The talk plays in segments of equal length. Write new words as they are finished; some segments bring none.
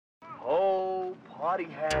party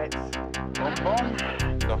hats. Boom, boom.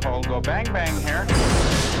 The whole go bang bang here.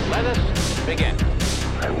 Let us begin.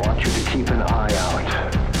 I want you to keep an eye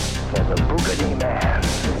out for the Boogity Man.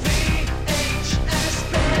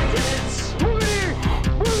 VHS Bandits. Boogity!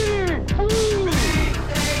 Boogity! Boogity!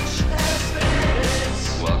 VHS Bandits.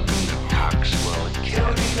 Welcome to Coxwell Don't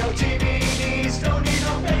Academy. need no DVDs, don't need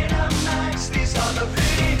no Betamax. These are the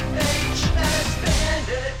VHS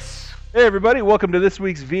Bandits. Hey everybody, welcome to this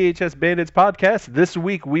week's VHS Bandits podcast. This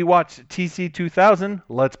week we watched TC2000.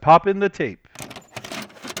 Let's pop in the tape.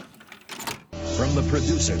 From the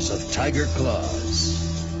producers of Tiger Claws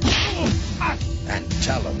and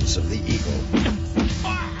Talons of the Eagle.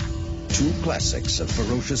 Two classics of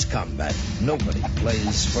ferocious combat nobody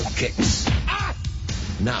plays for kicks.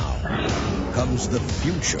 Now comes the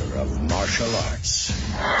future of martial arts.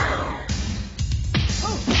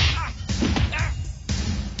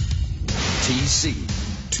 TC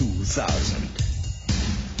 2000.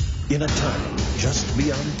 In a time just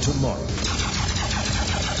beyond tomorrow,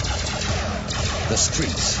 the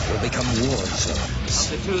streets will become war zones.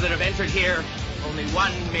 The two that have entered here, only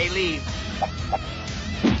one may leave.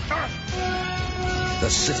 The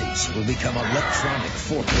cities will become electronic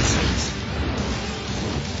fortresses.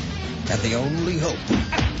 And the only hope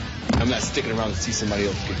I'm not sticking around to see somebody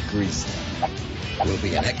else get greased. will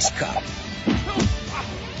be an ex-cop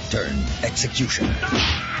turned executioner.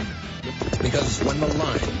 Because when the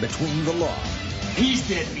line between the law He's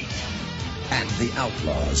dead meat. and the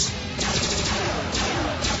outlaws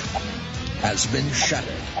has been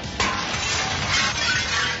shattered,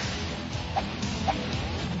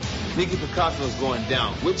 Nicky Picasso's going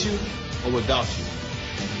down with you or without you.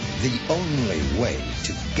 the only way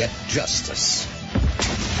to get justice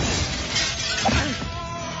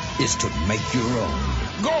is to make your own.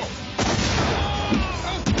 Go!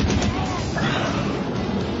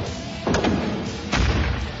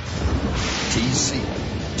 TC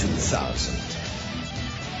 2000.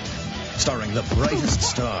 Starring the brightest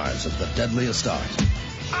stars of the deadliest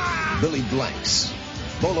art. Billy Blanks,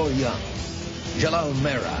 Bolo Young, Jalal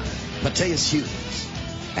Mera, Mateus Hughes,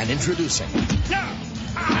 and introducing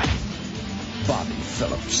Bobby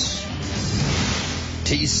Phillips.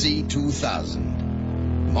 TC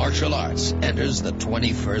 2000. Martial arts enters the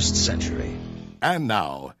 21st century. And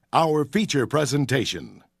now, our feature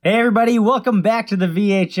presentation. Hey everybody, welcome back to the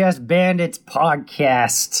VHS Bandits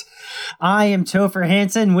podcast. I am Topher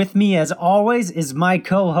Hansen. With me as always is my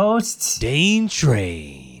co-host, Dane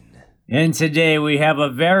Train. and today we have a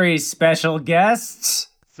very special guest.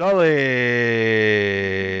 Sully.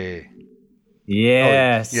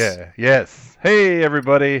 Yes. Yes. Hey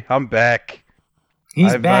everybody, I'm back.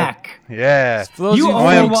 He's back. Yeah. For those You of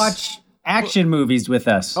only folks- watch action movies with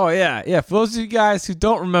us. Oh yeah. For those of you guys who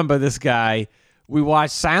don't remember this guy, we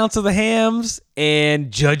watched Silence of the Hams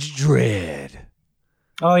and Judge Dredd.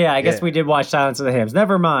 Oh yeah, I guess Yeah. we did watch Silence of the Hams.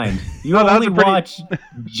 Never mind. You No, that was only a pretty- watch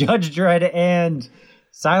Judge Dredd and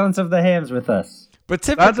Silence of the Hams with us. But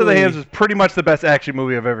typically, Silence of the Hams is pretty much the best action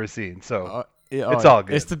movie I've ever seen. So it's all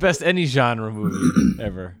good. It's the best any genre movie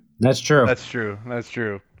ever. That's true. that's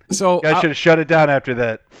true. So Guys should have shut it down after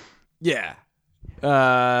that. yeah,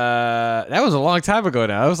 that was a long time ago.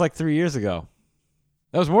 Now that was like 3 years ago.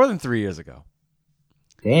 That was more than 3 years ago.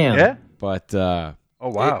 Damn. Yeah. But Oh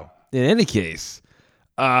wow. in any case,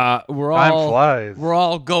 we're Time all flies. We're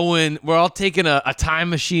all taking a time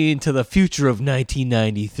machine to the future of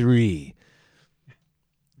 1993,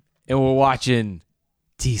 and we're watching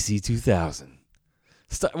TC 2000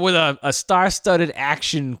 with a star-studded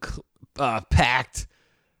action packed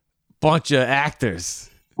bunch of actors,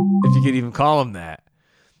 if you could even call them that.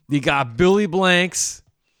 You got Billy Blanks,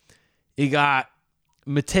 you got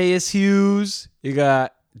Mateus Hughes, you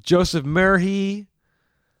got Joseph Murray,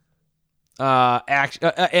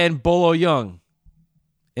 and Bolo Young,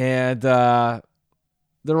 and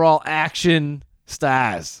they're all action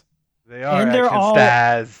stars. They are And they're action all-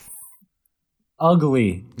 stars.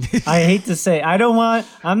 Ugly. I hate to say,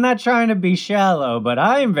 I'm not trying to be shallow, but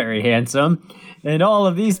I am very handsome. And all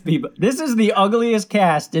of these people, this is the ugliest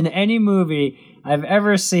cast in any movie I've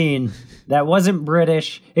ever seen that wasn't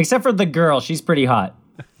British, except for the girl. She's pretty hot.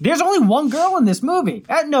 There's only one girl in this movie.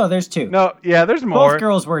 No, there's two. No, yeah, there's more. Both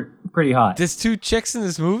girls were pretty hot. There's two chicks in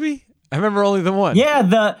this movie? I remember only the one. Yeah,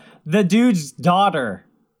 the dude's daughter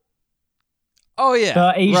Oh, yeah.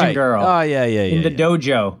 The Asian Right. girl. Oh, yeah. in the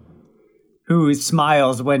dojo, who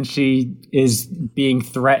smiles when she is being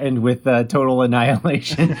threatened with total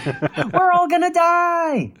annihilation. We're all gonna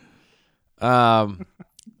die.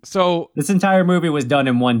 So This entire movie was done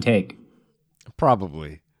in one take.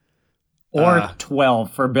 probably. Or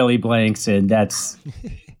 12 for Billy Blanks, and that's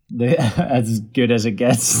As good as it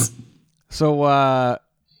gets. So I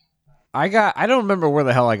don't remember where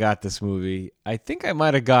the hell I got this movie. I think I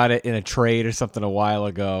might have got it in a trade or something a while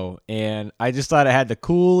ago, and I just thought it had the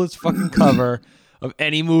coolest fucking cover of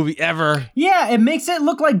any movie ever. Yeah, it makes it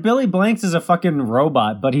look like Billy Blanks is a fucking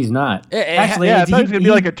robot, but he's not. Actually, I thought it was gonna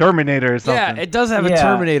be like a Terminator or something. Yeah, it does have a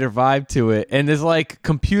Terminator vibe to it, and there's like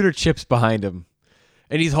computer chips behind him,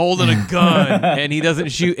 and he's holding a gun, and he doesn't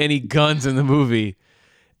shoot any guns in the movie.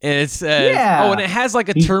 And it says, and it has like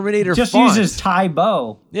a Terminator just font. Uses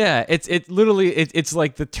Tybo. Yeah, it's literally it's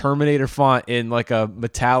like the Terminator font in like a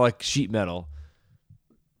metallic sheet metal.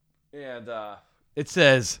 And it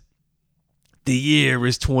says, "The year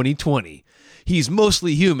is 2020. He's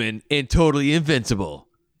mostly human and totally invincible.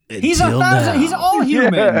 He's Until now." He's all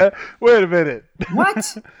human. Yeah. Wait a minute.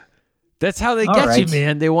 What? That's how they All get you, right.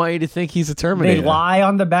 man. They want you to think he's a Terminator. They lie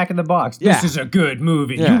on the back of the box. Yeah. This is a good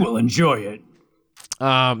movie. Yeah. You will enjoy it.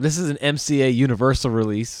 This is an MCA Universal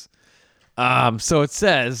release. So it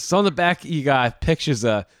says, so on the back you got pictures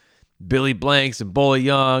of Billy Blanks and Bola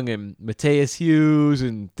Young and Matthias Hughes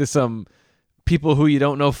and there's some people who you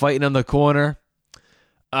don't know fighting on the corner.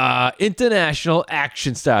 International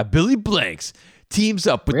action star Billy Blanks teams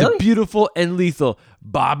up with the beautiful and lethal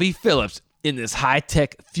Bobby Phillips in this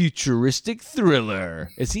high-tech futuristic thriller.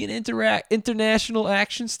 Is he an international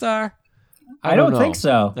action star? I don't think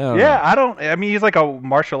so. I mean, he's like a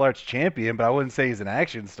martial arts champion, but I wouldn't say he's an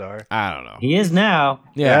action star. I don't know. He is now.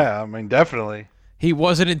 Yeah, I mean, definitely. He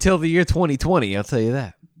wasn't until the year 2020, I'll tell you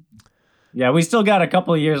that. Yeah, we still got a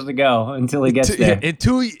couple of years to go until he gets there. In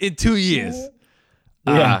two years.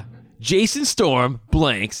 Yeah. Jason Storm,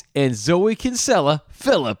 Blanks, and Zoe Kinsella,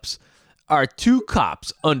 Phillips, are two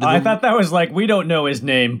cops under I thought that was like, we don't know his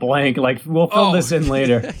name, blank. Like, we'll fill this in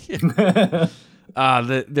later.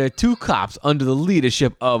 They're two cops under the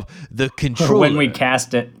leadership of the Controller. When we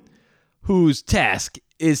cast it. Whose task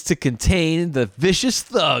is to contain the vicious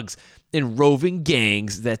thugs and roving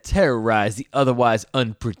gangs that terrorize the otherwise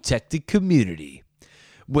unprotected community.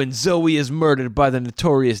 When Zoe is murdered by the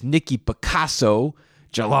notorious Nicky Picasso,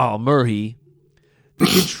 Jalal Murray, the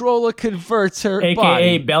Controller converts her body...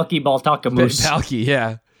 A.K.A. Belky Baltakamoose. Balky,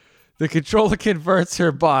 yeah. The Controller converts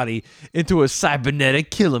her body into a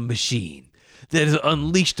cybernetic killing machine that is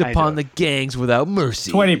unleashed upon the gangs without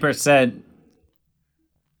mercy. 20%.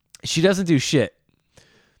 She doesn't do shit.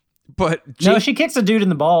 But no, she kicks a dude in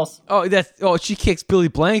the balls. She kicks Billy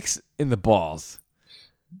Blanks in the balls.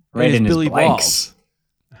 Right in his Billy blanks.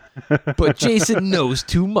 Balls. But Jason knows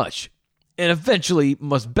too much and eventually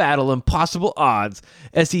must battle impossible odds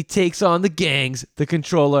as he takes on the gangs, the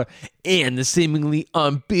Controller, and the seemingly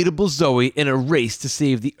unbeatable Zoe in a race to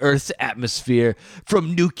save the Earth's atmosphere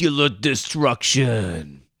from nuclear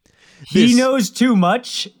destruction. He knows too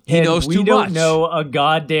much. He knows too much. We don't know a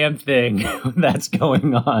goddamn thing that's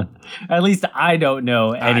going on. At least I don't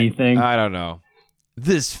know anything. I don't know.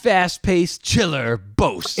 This fast-paced chiller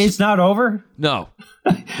boasts. It's not over? No.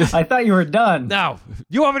 I thought you were done. No.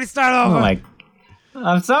 You want me to start over?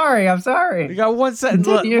 I'm sorry. We got one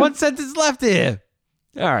sentence left here.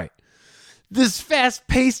 All right. This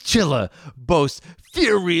fast-paced chiller boasts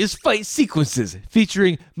furious fight sequences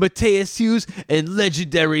featuring Matthias Hughes and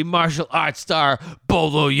legendary martial arts star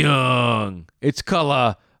Bolo Young. Its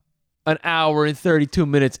color, 1 hour and 32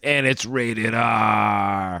 minutes, and it's rated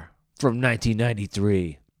R from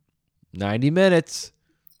 1993. 90 minutes.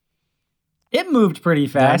 It moved pretty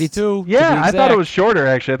fast. 92. Yeah, I thought it was shorter,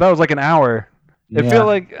 actually. I thought it was like an hour. It felt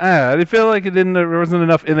like I didn't feel like there wasn't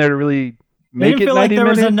enough in there to really make it 90 minutes. I didn't feel like there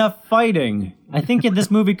was enough fighting. I think this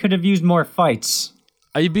movie could have used more fights.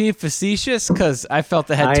 Are you being facetious? Because I felt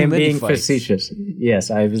they had too many fights. I am being facetious. Yes,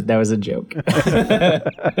 that was a joke.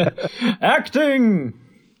 Acting!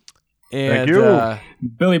 And, thank you.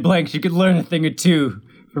 Billy Blanks, you could learn a thing or two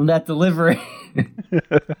from that delivery.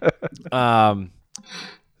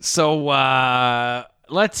 So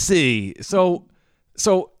let's see. So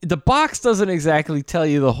the box doesn't exactly tell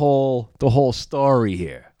you the whole story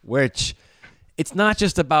here, which it's not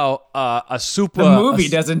just about a super. The movie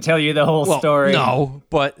doesn't tell you the whole story. No,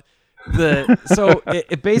 but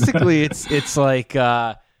it basically it's like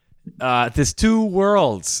there's two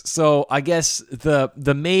worlds. So I guess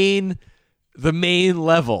the main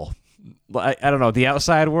level, I don't know, the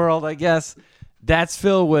outside world, I guess, that's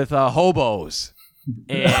filled with hobos.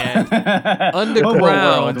 And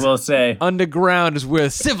underground, we'll say. Underground is where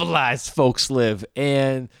civilized folks live,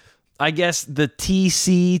 and I guess the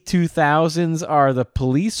TC 2000s are the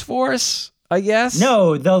police force. I guess.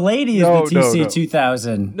 No, the lady is No, the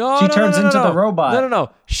TC-2000. No, she no, turns no, no, into no. the robot. No.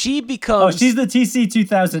 She becomes. Oh, she's the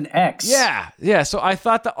TC-2000X. Yeah. So I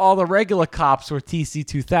thought that all the regular cops were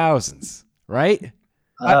TC-2000s, right?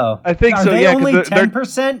 Oh, I think Are so, they yeah, 'cause only they're-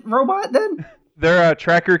 10% robot then? They're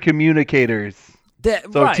tracker communicators.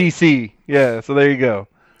 So right. TC. Yeah, so there you go.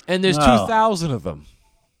 And there's Oh. 2,000 of them.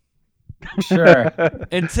 Sure.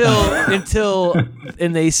 until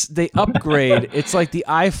they upgrade. It's like the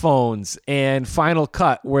iPhones and Final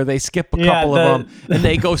Cut where they skip a couple of them and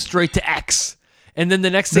they go straight to X. And then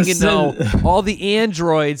the next thing you know, all the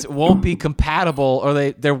Androids won't be compatible,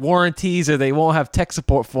 or their warranties, or they won't have tech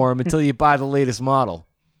support for them until you buy the latest model.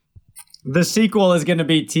 The sequel is going to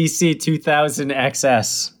be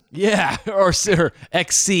TC-2000XS. Yeah, or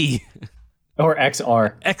XC. Or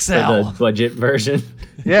XR. XL. For the budget version.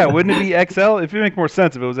 Yeah, wouldn't it be XL? It would make more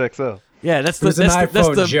sense if it was XL. Yeah, that's the was an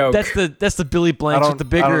iPhone joke. That's the Billy Blanks with the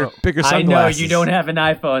bigger I sunglasses. know you don't have an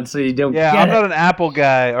iPhone, so you don't Yeah, get I'm it. not an Apple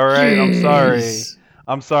guy, all right? Jeez.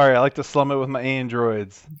 I'm sorry. I like to slum it with my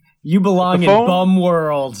Androids. You belong The in phone? bum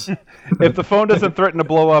world. If the phone doesn't threaten to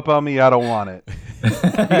blow up on me, I don't want it. You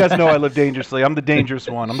guys know I live dangerously. I'm the dangerous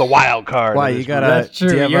one. I'm the wild card. Why of you this got group. That's true.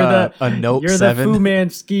 Do you have You're a Note You're 7? the Fu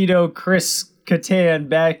Manskito, Chris Kattan,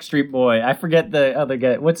 Backstreet Boy. I forget the other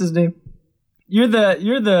guy. What's his name? You're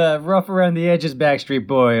the rough around the edges Backstreet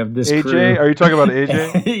Boy of this AJ? crew. Are you talking about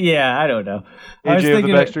AJ? Yeah, I don't know. I was AJ of the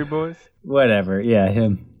thinking Backstreet Boys? whatever. Yeah,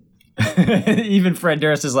 him. Even Fred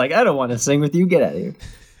Durst is like, I don't want to sing with you. Get out of here.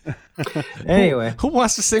 Anyway, Who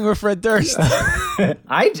wants to sing with Fred Durst?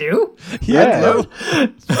 I do. Yeah.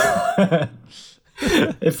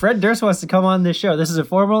 If Fred Durst wants to come on this show, this is a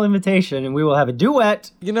formal invitation, and we will have a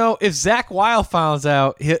duet. You know, if Zach Wilde finds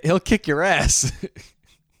out, he'll kick your ass.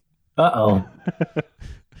 Uh-oh.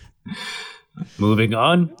 Moving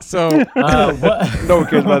on. So What, No one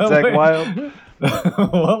cares about Zach Wilde.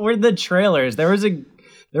 what were the trailers? There was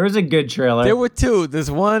a good trailer. there were two.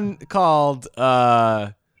 There's one called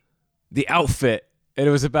The Outfit, and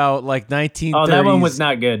it was about like 1930s Oh, that one was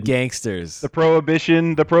not good. gangsters. The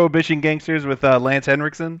Prohibition gangsters with Lance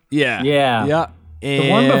Henriksen. Yeah. Yeah. Yeah. The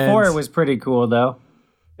one before it was pretty cool, though.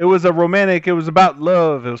 It was a romantic. It was about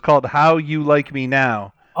love. It was called How You Like Me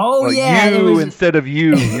Now. Oh, Like yeah. you it was, instead of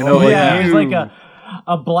you. You know, oh, yeah. It you. was like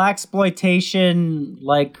a blaxploitation,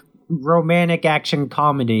 like, romantic action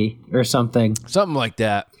comedy or something. something like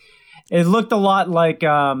that. It looked a lot like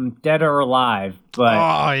Dead or Alive, but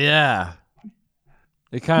Oh yeah.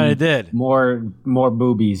 It kind of did. more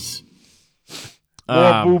boobies.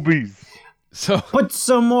 More boobies. So Put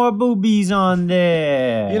some more boobies on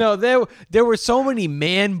there. you know there were so many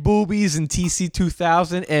man boobies in TC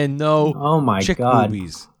 2000 and no Oh my chick God.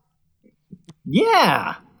 boobies.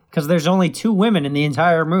 Yeah, because there's only 2 women in the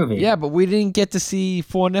entire movie. Yeah, but we didn't get to see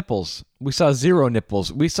 4 nipples. We saw 0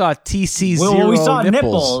 nipples. We saw TC 0 well, we saw nipples.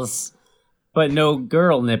 nipples, but no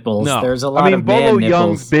girl nipples. No. There's a lot I mean, of man Bolo nipples.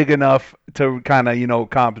 Young's big enough to kind of,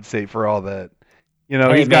 compensate for all that. You know,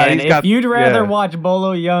 Hey, he's man, got. if you'd rather yeah. watch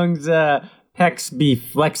Bolo Young's pecs be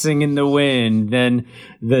flexing in the wind than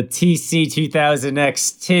the TC-2000X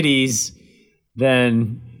titties,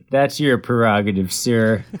 then that's your prerogative,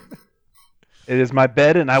 sir. It is my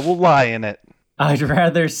bed, and I will lie in it. I'd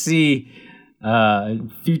rather see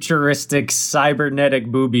futuristic cybernetic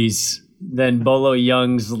boobies than Bolo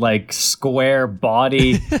Young's like square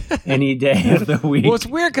body any day of the week. Well, it's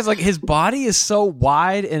weird because like his body is so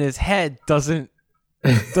wide and his head doesn't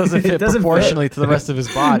fit doesn't proportionally fit. to the rest of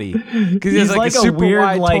his body because he has He's like a like a super weird,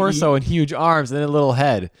 wide like- torso and huge arms and a little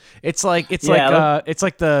head. It's like Yeah,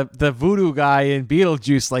 the voodoo guy in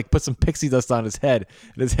Beetlejuice like put some pixie dust on his head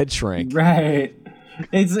and his head shrank. Right.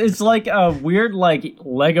 It's like a weird like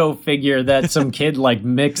Lego figure that some kid like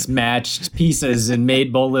mix matched pieces and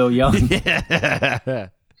made Bolo Young.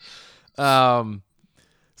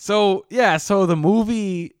 So the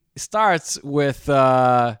movie starts with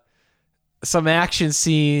some action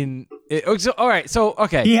scene.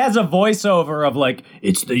 Okay. He has a voiceover of like,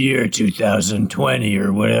 it's the year 2020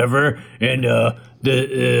 or whatever, and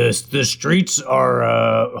the streets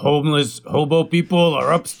are homeless, hobo people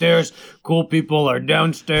are upstairs, cool people are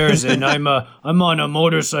downstairs, and I'm on a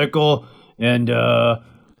motorcycle, and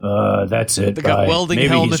that's it. They got Bye. welding Maybe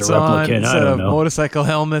helmets he's a on replicant, I instead don't of know. motorcycle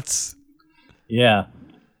helmets. Yeah.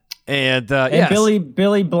 And And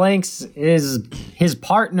Billy Blanks his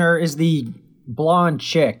partner is the blonde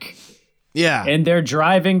chick, yeah. and they're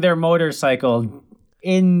driving their motorcycle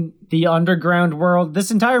in the underground world. This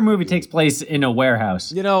entire movie takes place in a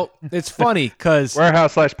warehouse. You know, it's funny because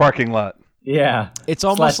Warehouse / parking lot. Yeah, it's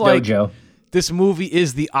almost Slash like dojo. this movie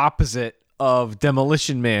is the opposite of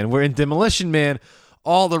Demolition Man, where in Demolition Man,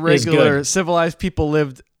 all the regular civilized people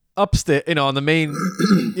lived upstairs, on the main,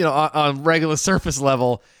 on regular surface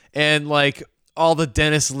level, and like all the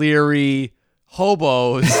Dennis Leary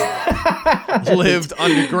hobos lived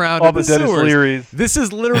underground All in the the Dennis sewers. Learys. This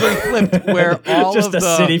is literally flipped, where all Just of a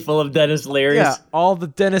the city full of Dennis Learys. all the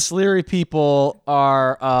Dennis Leary people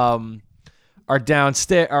are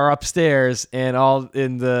downstairs, are upstairs, and all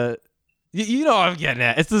in the. You know what I'm getting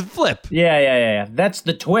at. It's the flip. Yeah. That's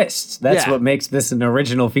the twist. That's what makes this an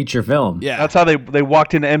original feature film. Yeah. That's how they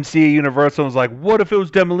walked into MCA Universal and was like, what if it was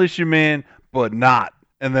Demolition Man, but not?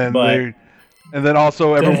 And then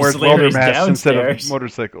also everyone wears welder Leary's masks instead of downstairs.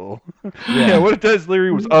 motorcycle. Yeah, what if Dennis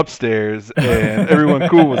Leary was upstairs and everyone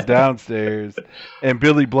cool was downstairs and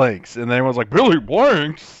Billy Blanks, and then everyone's like, Billy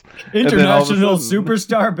Blanks? International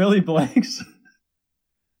superstar Billy Blanks.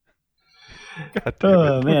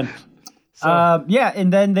 Oh, man.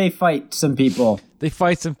 And then they fight some people. The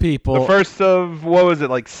first of, what was it,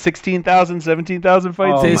 like 16,000, 17,000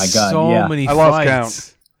 fights? Oh, There's my God, so many I fights. lost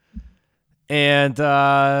count. And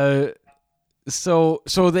so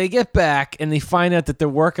they get back and they find out that they're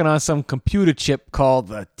working on some computer chip called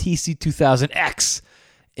the TC-2000X.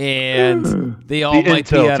 And they all might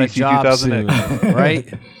be Intel out of job soon,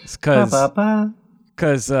 right?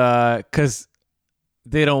 Because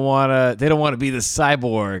they don't want to be the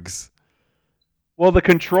cyborgs. Well, the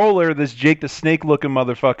controller, this Jake the Snake looking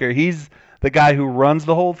motherfucker, he's the guy who runs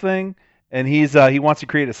the whole thing, and he wants to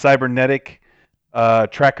create a cybernetic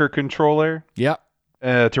tracker controller. Yep.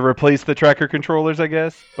 To replace the tracker controllers, I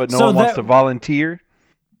guess, but no So one wants that- to volunteer.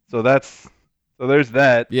 So there's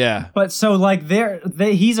that. Yeah. But so like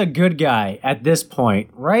he's a good guy at this point,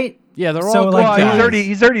 right? Yeah, they're So, all like, good Well, guys.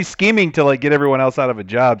 he's already scheming to like get everyone else out of a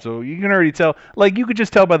job. So you can already tell. Like you could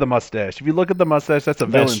just tell by the mustache. If you look at the mustache, that's a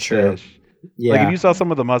villain That's true. stash. Yeah. Like if you saw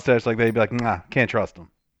someone with a mustache, like they'd be like, nah, can't trust him.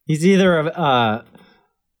 He's either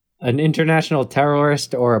an international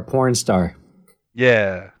terrorist or a porn star.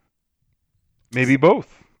 Yeah. Maybe both.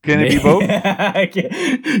 Can it be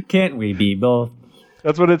both? Can't we be both?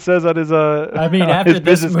 That's what it says on his I mean, on after his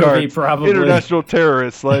this business movie, cards. probably. International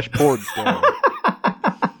terrorist / porn star.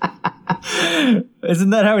 Isn't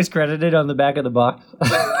that how he's credited on the back of the box?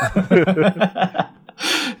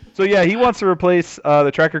 So yeah, he wants to replace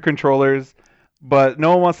the tracker controllers, but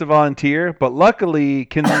no one wants to volunteer. But luckily,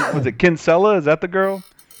 Kinsella? Is that the girl?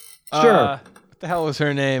 Sure. What the hell was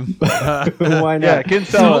her name? Why not? Yeah,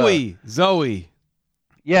 Kinsella. Zoe.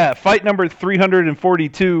 Yeah, fight number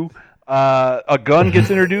 342. A gun gets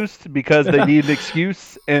introduced because they need an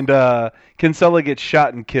excuse, and Kinsella gets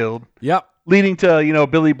shot and killed. Yep. Leading to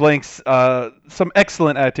Billy Blank's some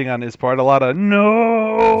excellent acting on his part. A lot of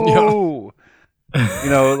no.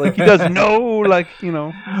 Like he does Wait,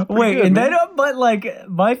 good, and man. then but like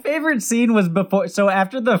my favorite scene was before. So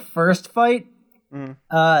after the first fight,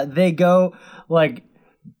 they go like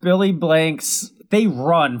Billy Blanks. They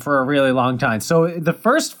run for a really long time. So the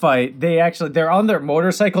first fight, they're on their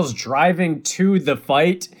motorcycles driving to the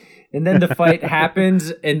fight, and then the fight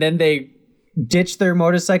happens, and then they ditch their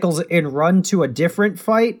motorcycles and run to a different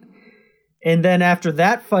fight. And then after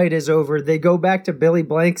that fight is over, they go back to Billy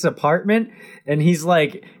Blank's apartment, and he's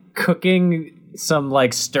like cooking some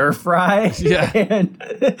like stir fry. Yeah. And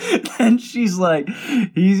then she's like,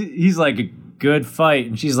 he's like, good fight.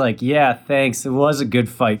 And she's like, yeah, thanks. It was a good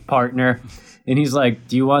fight, partner. And he's like,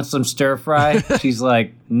 do you want some stir fry? She's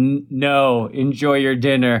like, no, enjoy your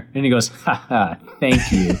dinner. And he goes, haha,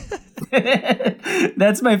 thank you.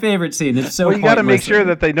 That's my favorite scene. It's so Well, you got to make pointless. sure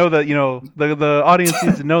that they know that the audience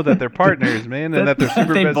needs to know that they're partners, man, and that they're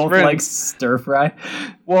super they best both friends. like stir fry.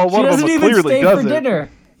 Well, She one of doesn't them even clearly stay does for it. dinner.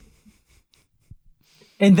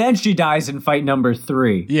 And then she dies in fight number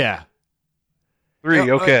 3. Yeah.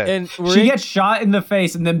 3, okay. And She gets shot in the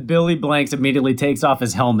face, and then Billy Blanks immediately takes off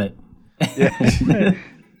his helmet.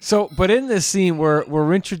 So, but in this scene,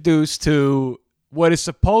 we're introduced to what is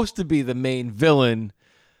supposed to be the main villain,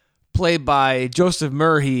 played by Joseph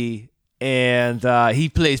Murray, and he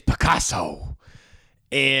plays Picasso.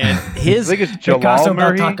 And his I think it's Jalal Picasso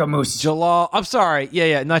Murray. Jalal. I'm sorry.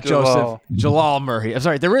 Yeah, not Jalal. Joseph. Jalal Murray. I'm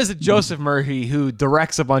sorry. There is a Joseph Murray who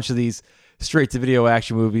directs a bunch of these straight-to-video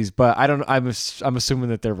action movies, but I don't. I'm assuming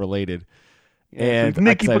that they're related. And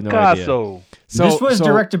Nicky I have no idea. Picasso. So, This was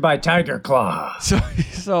directed by Tiger Claw.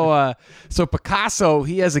 So Picasso,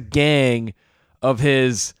 he has a gang of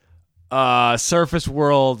his surface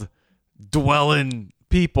world dwelling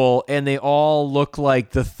people, and they all look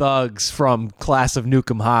like the thugs from Class of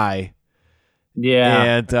Nukem High. Yeah.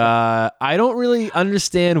 And I don't really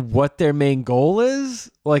understand what their main goal is.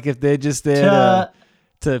 Like if they're just there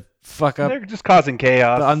to fuck up They're just causing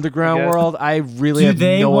chaos. the underground I guess. world. I really Do have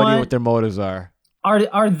they no idea want- what their motives are.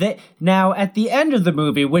 Are they now at the end of the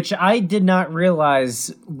movie, which I did not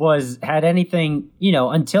realize had anything,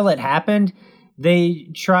 until it happened. They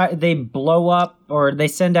blow up or they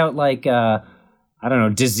send out like I don't know,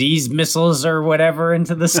 disease missiles or whatever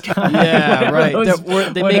into the sky. Yeah,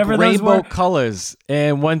 right. They make rainbow colors,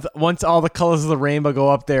 and once all the colors of the rainbow go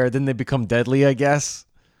up there, then they become deadly, I guess.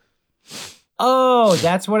 Oh,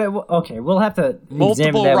 that's what it. Okay, we'll have to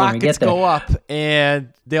multiple that rockets go up,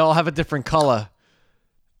 and they all have a different color.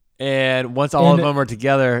 And once all of them are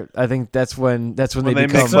together, I think that's when they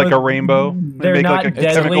become mix like a rainbow. They're make not like a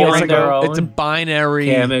deadly chemical on their own. It's a binary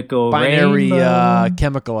chemical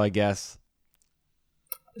chemical, I guess.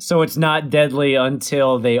 So it's not deadly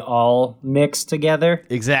until they all mix together?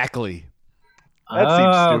 Exactly. That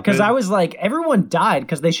seems stupid. Because I was like, everyone died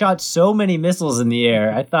because they shot so many missiles in the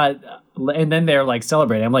air. I thought, and then they're like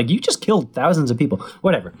celebrating. I'm like, you just killed thousands of people.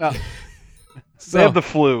 Whatever. They have the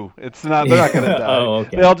flu. They're not going to die. Oh,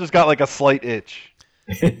 okay. They all just got like a slight itch.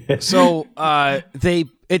 So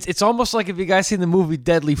it's almost like if you guys seen the movie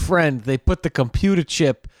Deadly Friend, they put the computer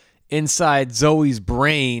chip inside Zoe's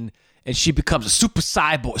brain, and she becomes a super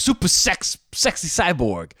sexy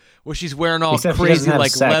cyborg, where she's wearing all crazy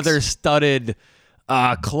like leather-studded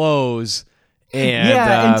clothes. And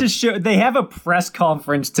and to show, they have a press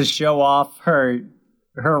conference to show off her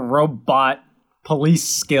robot police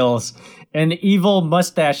skills. And evil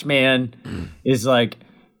mustache man is like,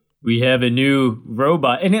 we have a new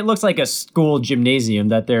robot, and it looks like a school gymnasium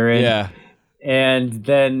that they're in. Yeah, and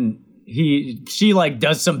then she like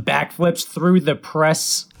does some backflips through the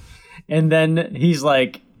press, and then he's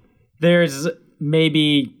like, there's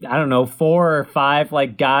maybe, I don't know, 4 or 5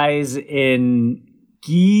 like guys in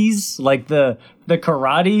gis, like the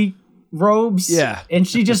karate robes. Yeah, and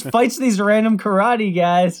she just fights these random karate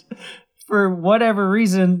guys for whatever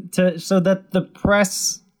reason, so that the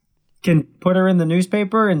press can put her in the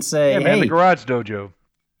newspaper and say, "Hey, man, hey, the Garage Dojo."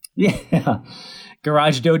 Yeah,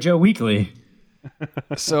 Garage Dojo Weekly.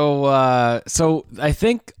 So I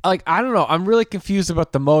think, like, I don't know, I'm really confused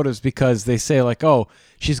about the motives, because they say like, oh,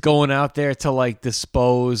 she's going out there to like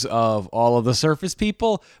dispose of all of the surface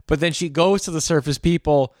people, but then she goes to the surface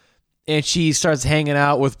people and she starts hanging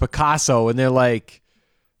out with Picasso, and they're like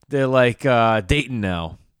dating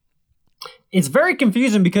now. It's very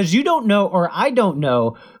confusing because you don't know, or I don't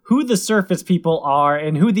know, who the surface people are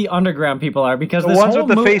and who the underground people are, because the this ones whole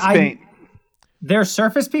with the face paint. They're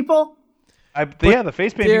surface people? The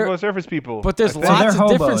face paint people are surface people. But there's lots of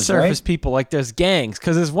different surface people. Like there's gangs,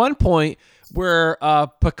 because there's one point where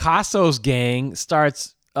Picasso's gang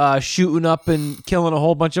starts shooting up and killing a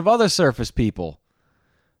whole bunch of other surface people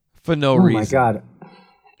for no reason. Oh my god!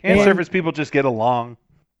 Can't surface people just get along?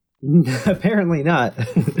 Apparently not.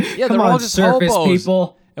 Yeah, they're all just surface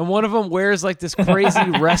people. And one of them wears like this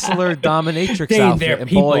crazy wrestler dominatrix outfit, and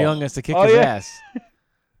Bola Young has to kick his ass.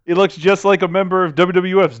 He looks just like a member of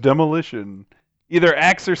WWF's Demolition. Either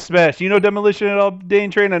Axe or Smash. You know Demolition at all,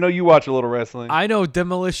 Dane Train? I know you watch a little wrestling. I know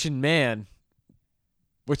Demolition Man,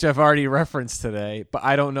 which I've already referenced today, but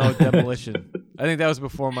I don't know Demolition. I think that was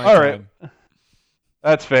before my time. Right.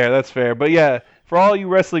 That's fair. But yeah, for all you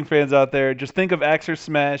wrestling fans out there, just think of Axe or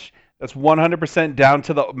Smash. That's 100% down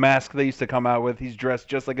to the mask they used to come out with. He's dressed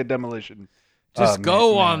just like a Demolition. Just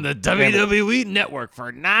go on the WWE Network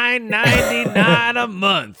for $9.99 a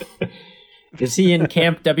month. Is he in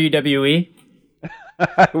Camp WWE?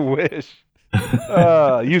 I wish.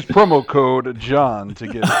 Use promo code John to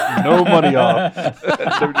get no money off. To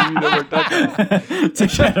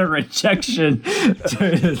get a rejection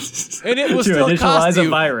and it will to still initialize cost a you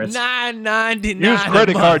virus. $9.99. Use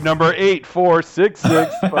credit card number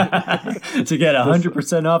 8466 to get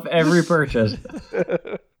 100% off every purchase.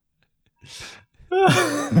 All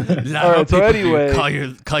right, so anyway, call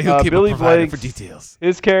your cable Billy provider Blanks, for details.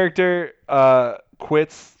 His character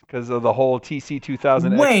quits because of the whole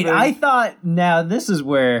TC-2000. Wait, thing. I thought now this is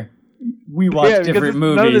where we watch different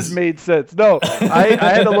movies. None of this made sense. No, I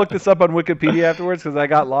had to look this up on Wikipedia afterwards because I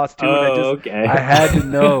got lost too. Okay. I had to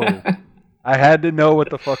know. I had to know what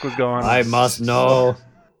the fuck was going on. I must know.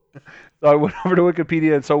 So I went over to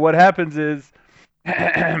Wikipedia, and so what happens is,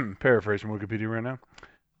 paraphrase from Wikipedia right now.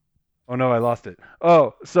 Oh no, I lost it.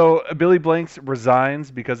 Oh, so Billy Blanks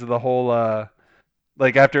resigns because of the whole,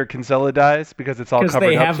 like after Kinsella dies, because it's all covered up. Because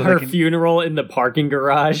they have so her funeral in the parking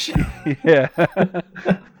garage. Yeah,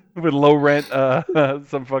 with low rent,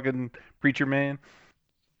 some fucking preacher man.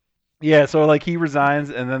 Yeah, so like he resigns,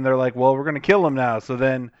 and then they're like, "Well, we're gonna kill him now." So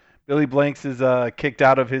then Billy Blanks is kicked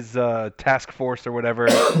out of his task force or whatever,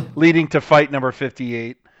 leading to fight number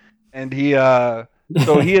 58, and he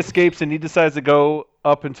so he escapes and he decides to go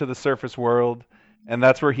up into the surface world, and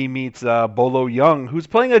that's where he meets Bolo Young, who's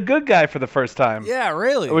playing a good guy for the first time. Yeah,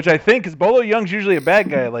 really. Which I think is Bolo Young's usually a bad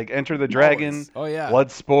guy, like Enter the Dragon, Oh yeah.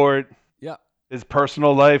 Bloodsport, Yeah. his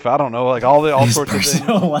personal life. I don't know, like all sorts of things.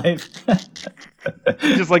 Personal life.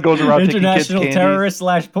 He just like goes around taking kids' International candy. terrorist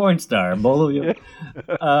 / porn star. Bolo Young.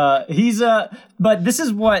 He's but this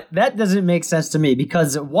is what that doesn't make sense to me,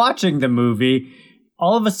 because watching the movie,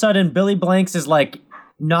 all of a sudden Billy Blanks is like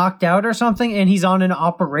knocked out or something, and he's on an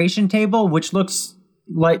operation table, which looks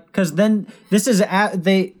like, because then this is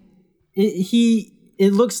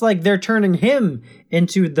it looks like they're turning him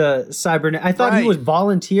into the cybernet. I thought he was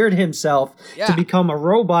volunteered himself to become a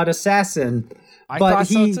robot assassin. But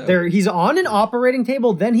he's on an operating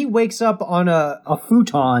table. Then he wakes up on a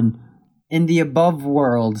futon in the above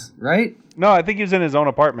world, right? No, I think he was in his own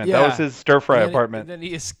apartment. Yeah. That was his stir-fry apartment. Then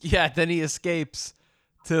he escapes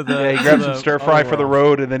to the. Yeah, he grabbed some stir-fry for the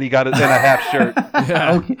road, and then he got it in a half shirt.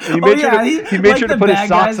 Yeah. Okay. He made sure to put his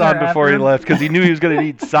socks on before he left, because he knew he was going to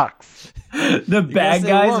need socks. The bad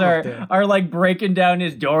guys are like breaking down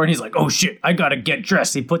his door, and he's like, "Oh shit, I gotta get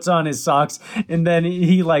dressed." He puts on his socks, and then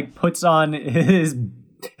he like puts on his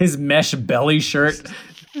mesh belly shirt.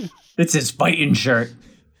 It's his fighting shirt.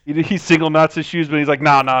 He single knots his shoes, but he's like,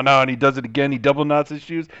 no, and he does it again. He double knots his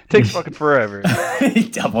shoes. Takes fucking forever. He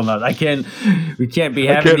double knots. We can't be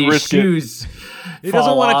having these shoes. He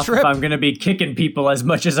doesn't want to trip. If I'm gonna be kicking people as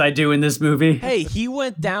much as I do in this movie. Hey, he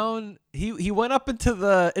went down. He went up into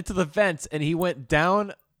the vents, and he went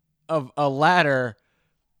down of a ladder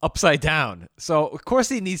upside down. So of course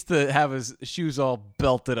he needs to have his shoes all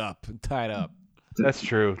belted up and tied up. That's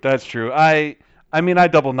true. I mean, I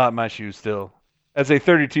double knot my shoes still. As a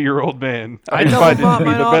 32-year-old man, I double knot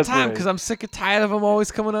mine all the time because I'm sick and tired of them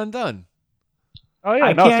always coming undone. Oh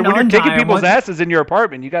yeah, so when you're kicking people's asses in your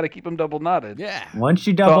apartment, you got to keep them double knotted. Yeah. Once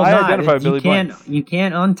you double knot, you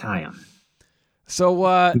can't untie them.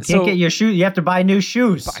 So you can't get your shoes. You have to buy new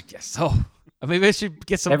shoes. I guess so. Maybe I should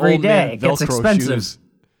get some every old day. Man it gets expensive.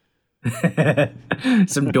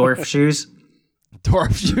 Some dwarf shoes.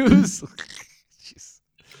 Dwarf shoes.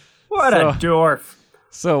 What a dwarf.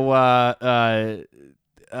 So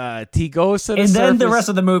T goes to the and surface. then the rest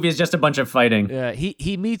of the movie is just a bunch of fighting. Yeah,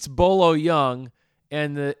 he meets Bolo Young,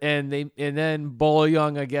 and then Bolo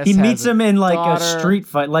Young, I guess, he meets him in like daughter. a street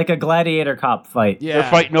fight, like a gladiator cop fight. Yeah,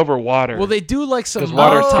 they're fighting over water. Well, they do like some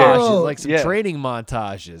water's montages, like some training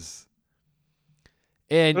montages.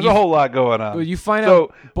 And there's a whole lot going on. Well, you find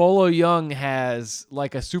out Bolo Young has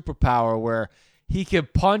like a superpower where he can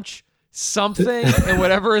punch something and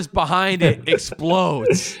whatever is behind it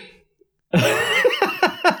explodes.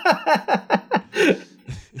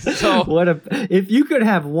 So if you could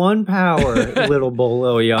have one power, little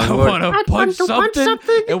Bolo Young, I want to punch something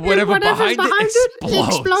and whatever behind it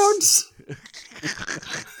explodes.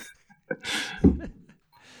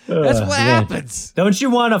 That's what happens. Don't you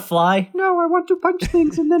want to fly? No, I want to punch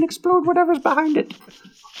things and then explode whatever's behind it.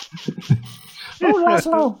 Oh,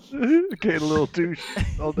 Laszlo. Okay, a little douche.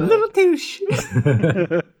 Little douche.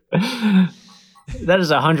 That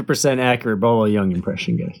is 100% accurate Bolo Young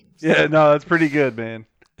impression, guys. Yeah, no, that's pretty good, man.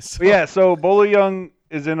 So Bolo Young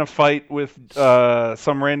is in a fight with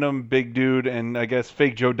some random big dude, and I guess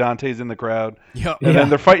fake Joe Dante's in the crowd. Yep. And then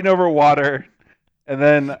they're fighting over water, and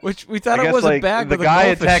then which we thought it was a bag with a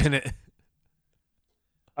goldfish in it.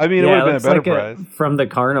 I mean, it would have been a better prize from the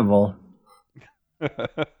carnival.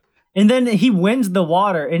 And then he wins the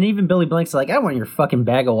water, and even Billy Blank's like, "I want your fucking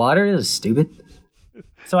bag of water. This is stupid."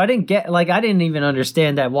 So I didn't even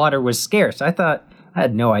understand that water was scarce. I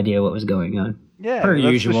had no idea what was going on. Yeah, per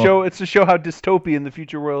usual. It's to show how dystopian the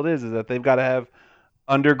future world is that they've got to have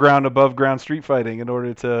underground, above ground street fighting in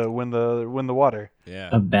order to win the water. Yeah,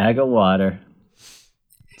 a bag of water.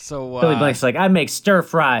 So Billy Blank's like, I make stir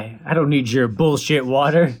fry. I don't need your bullshit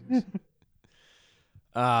water.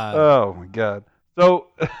 Oh my god. So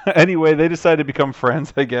anyway, they decide to become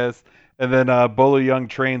friends, I guess. And then Bolo Young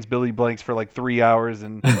trains Billy Blanks for like 3 hours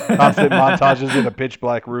and constant montages in a pitch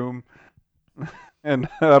black room. And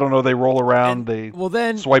I don't know, they roll around,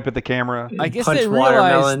 then swipe at the camera. I guess they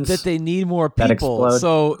realize that they need more people.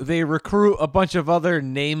 So they recruit a bunch of other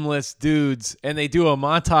nameless dudes and they do a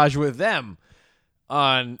montage with them.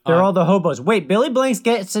 They're all the hobos. Wait, Billy Blanks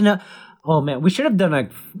gets in a... Oh man, we should have done a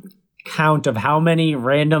count of how many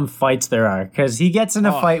random fights there are. Because he gets in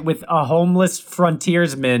a fight with a homeless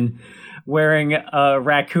frontiersman wearing a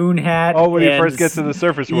raccoon hat. Oh, when he first gets to the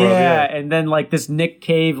surface world. Yeah, and then like this Nick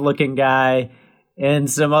Cave looking guy and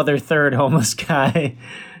some other third homeless guy.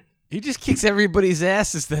 He just kicks everybody's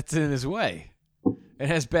asses that's in his way and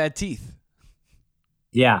has bad teeth.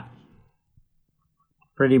 Yeah.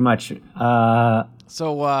 Pretty much.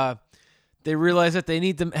 So they realize that they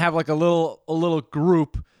need to have like a little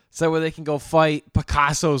group so where they can go fight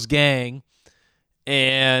Picasso's gang.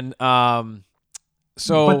 And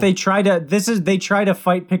so But they try to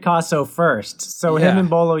fight Picasso first. So Yeah. him and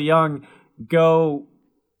Bolo Young go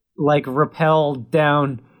like rappel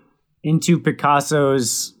down into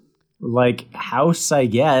Picasso's like house, I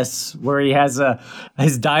guess, where he has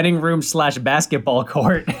his dining room / basketball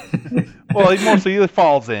court. Well, he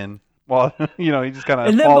falls in. Well, he just kind of.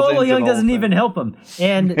 And then falls Bolo into Young the doesn't whole even thing. help him.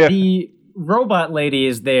 And Yeah. the robot lady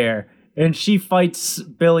is there, and she fights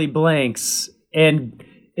Billy Blanks, and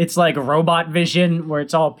it's like robot vision where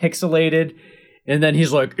it's all pixelated. And then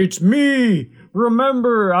he's like, "It's me.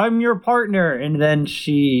 Remember, I'm your partner." And then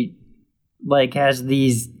she like has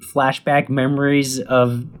these flashback memories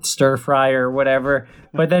of stir fry or whatever.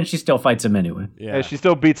 But then she still fights him anyway. Yeah, she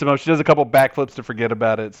still beats him up. She does a couple backflips to forget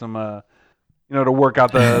about it. Some, to work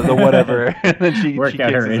out the whatever. And then she Work she out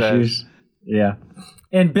kicks her his issues. ass. Yeah.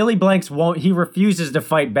 And Billy Blanks he refuses to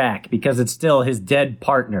fight back because it's still his dead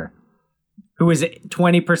partner, who is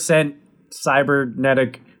 20%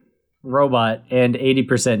 cybernetic robot and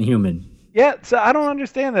 80% human. Yeah, so I don't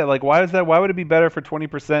understand that. Like, why is that? Why would it be better for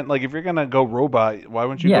 20%? Like, if you're gonna go robot, why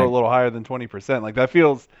wouldn't you Yeah. go a little higher than 20%? Like, it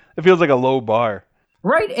feels like a low bar.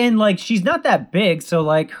 Right, and like she's not that big, so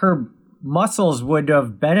like her muscles would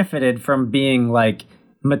have benefited from being like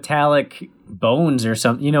metallic bones or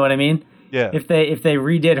something. You know what I mean? Yeah. If they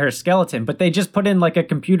redid her skeleton, but they just put in like a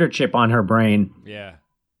computer chip on her brain. Yeah.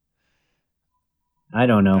 I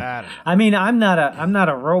don't know. I don't know. I mean, I'm not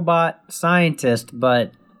a robot scientist,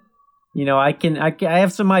 but I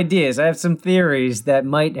have some ideas. I have some theories that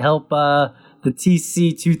might help the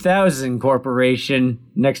TC2000 Corporation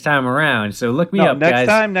next time around. So look me up, guys.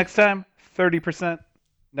 Next time, 30%.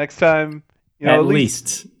 Next time, at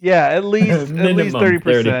least. Yeah, at least Minimum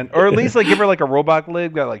 30%, or at least like give her like a robot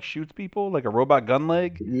leg that like shoots people, like a robot gun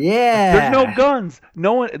leg. Yeah. There's no guns.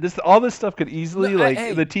 No one. All this stuff could easily No, like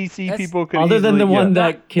hey, the TC that's- people could. Other than easily, the one yeah.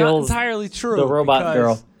 that kills Not entirely true. the robot because,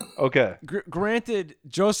 girl. Okay. Granted,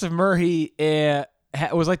 Joseph Murray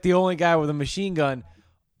was like the only guy with a machine gun.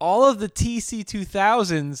 All of the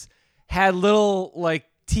TC2000s had little like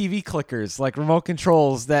TV clickers, like remote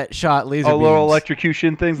controls that shot laser beams. Little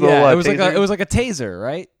electrocution things. Yeah, little, it was tasers. like a taser,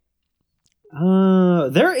 right?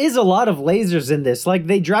 There is a lot of lasers in this. Like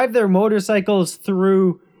they drive their motorcycles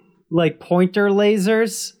through like pointer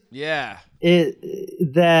lasers. Yeah.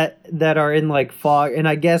 That are in like fog, and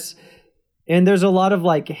I guess, and there's a lot of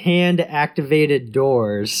like hand activated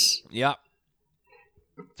doors. Yep.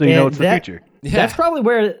 So you know it's the that- future. Yeah. That's probably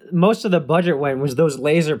where most of the budget went, was those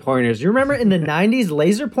laser pointers. You remember in the 90s,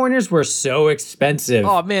 laser pointers were so expensive.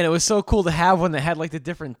 Oh man, it was so cool to have one that had like the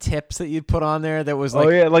different tips that you'd put on there. That was like, Oh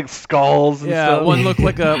yeah, like skulls. And yeah, stuff. one looked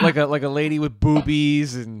like a lady with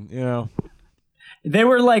boobies, and They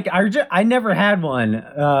were like, I never had one,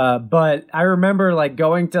 but I remember like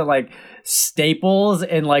going to like Staples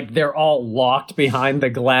and like they're all locked behind the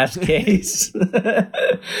glass case.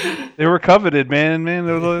 They were coveted, man.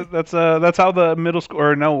 That's how the middle school,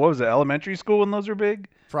 or no, what was it, elementary school when those were big?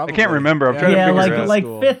 Probably. I can't remember. I'm trying Yeah, to like figure it out. like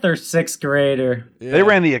School. 5th or 6th grader. They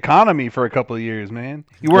ran the economy for a couple of years, man.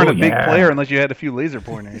 You weren't Oh, a big yeah. player unless you had a few laser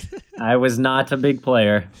pointers. I was not a big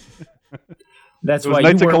player. That's It was why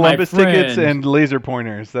Knights you of were my Columbus friend. tickets and laser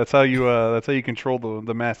pointers. That's how you control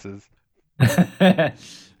the masses.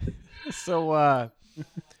 so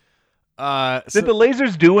Did the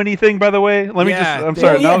lasers do anything, by the way? Let me Yeah, just. I'm they-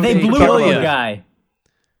 sorry. Oh, yeah, now they we can blew talk up about one this. guy.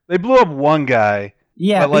 They blew up one guy.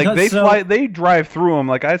 Yeah, but like because they so- fly, they drive through them.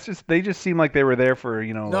 Like they just seem like they were there for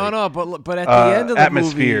no, like, but at the end of the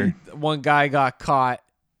atmosphere. movie, one guy got caught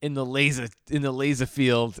in the laser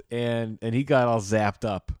field, and he got all zapped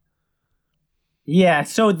up. Yeah,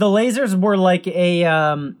 so the lasers were like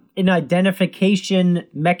an identification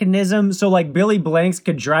mechanism. So like Billy Blanks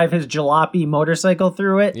could drive his jalopy motorcycle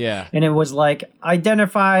through it. Yeah. And it was like,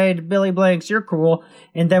 identified Billy Blanks, you're cool.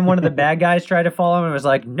 And then one of the bad guys tried to follow him and was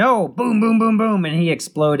like, no, boom, boom, boom, boom, and he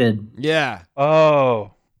exploded. Yeah.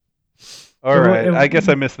 Oh. All right. I guess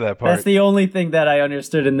I missed that part. That's the only thing that I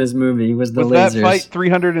understood in this movie was the was lasers. that fight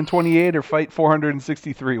 328 or fight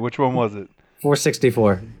 463? Which one was it?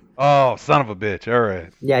 464. Oh, son of a bitch. All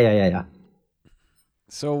right. Yeah.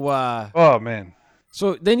 So Oh man.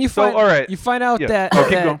 So then you find all right. you find out Yeah. that Oh,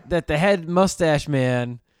 keep going. that the head mustache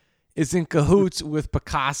man is in cahoots with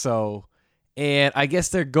Picasso, and I guess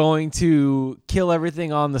they're going to kill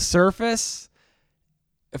everything on the surface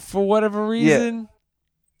for whatever reason.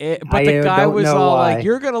 But the guy don't was know all why. like,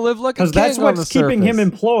 "You're gonna live like a king Because that's on the what's keeping him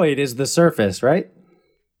surface." employed is the surface, right?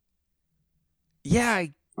 Yeah,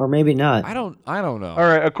 I Or maybe not. I don't know. All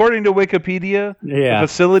right, according to Wikipedia, Yeah. the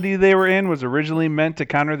facility they were in was originally meant to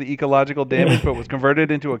counter the ecological damage, but was converted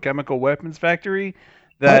into a chemical weapons factory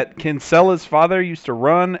that Kinsella's father used to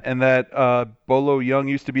run, and that Bolo Young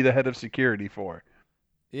used to be the head of security for.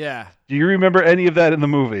 Yeah. Do you remember any of that in the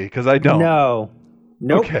movie? Because I don't. No.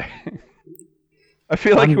 Nope. Okay. I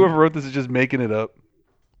feel like whoever wrote this is just making it up.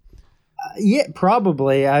 Yeah,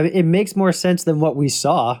 probably. It makes more sense than what we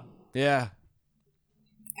saw. Yeah.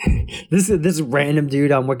 This random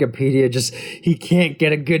dude on Wikipedia he can't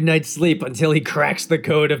get a good night's sleep until he cracks the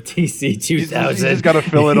code of TC 2000. He's just got to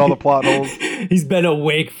fill in all the plot holes. He's been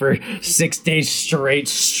awake for 6 days straight,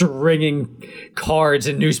 stringing cards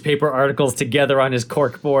and newspaper articles together on his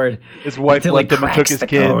corkboard. His wife left him and took his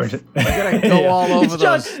kids. I gotta go all over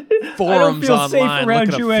those forums I don't feel online safe around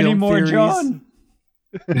looking you up film anymore, theories. John.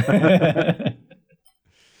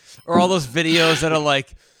 Or all those videos that are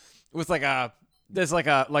like with there's like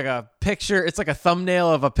a picture. It's like a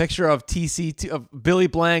thumbnail of a picture of of Billy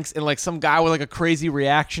Blanks and like some guy with like a crazy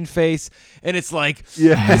reaction face, and it's like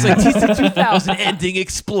it's like TC 2000 ending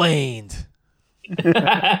explained.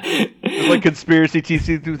 It's like conspiracy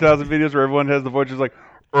TC 2000 videos where everyone has the voice just like,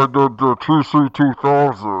 and the TC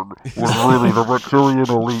 2000 was really the reptilian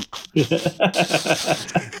elite.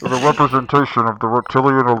 The representation of the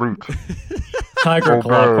reptilian elite. Tiger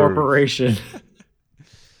Claw Corporation.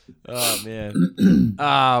 Oh man.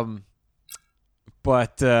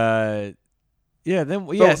 But yeah, then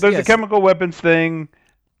yes, there's a chemical weapons thing.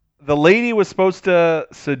 The lady was supposed to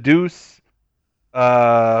seduce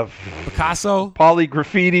Picasso, Polly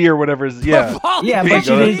Graffiti or whatever. Yeah, yeah, but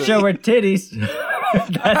she didn't show her titties.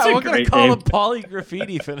 That's we're a gonna great call name. him Polly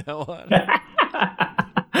Graffiti from now on.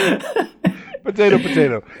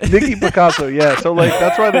 Potato. Nikki Picasso, yeah. So like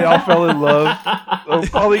that's why they all fell in love. So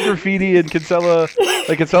Polly Graffiti and Kinsella,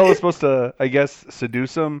 Kinsella's supposed to, I guess,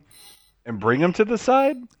 seduce him and bring him to the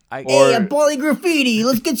side. Hey, I'm Paulie Graffiti.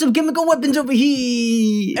 Let's get some chemical weapons over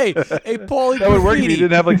here. Hey, Paulie That would work if Graffiti. you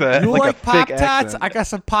didn't have like the You like a Pop thick Tarts? accent. I got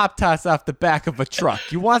some Pop Tarts off the back of a truck.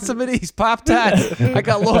 You want some of these Pop Tarts? I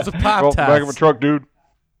got loads of Pop Well, Tarts. back of a truck, dude.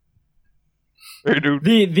 Hey, dude.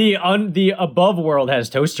 The above world has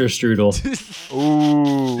toaster strudel.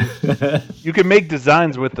 Ooh. You can make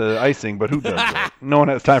designs with the icing, but who does that? No one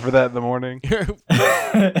has time for that in the morning.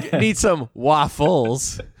 Need some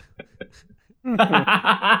waffles.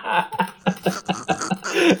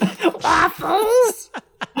 Waffles.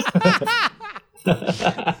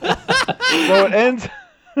 So it ends.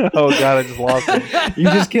 Oh god, I just lost it. You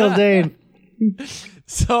just killed Dane.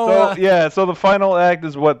 So So the final act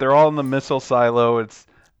is what? They're all in the missile silo. It's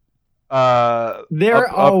They're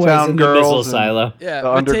always uptown in the girls missile and silo. Yeah,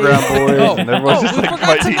 the underground boys, and everyone's just we like forgot to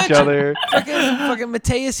fighting each mention other. Fucking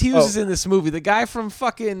Mateus Hughes is in this movie. The guy from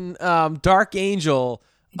fucking Dark Angel.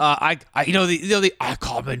 I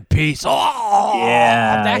call him in peace. Oh,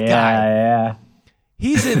 that guy. Yeah.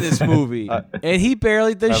 He's in this movie, and he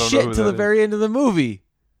barely I does don't know shit who till the that very end of the movie.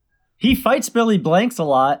 He fights Billy Blanks a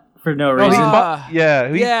lot for no No, he reason. fought-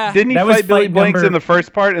 yeah. Didn't he That was fight Billy fight Blanks number- in the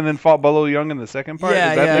first part and then fought Bolo Young in the second part? Yeah,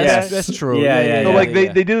 Is that the guy? that's true. Yeah, So yeah, like they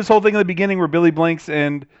do this whole thing in the beginning where Billy Blanks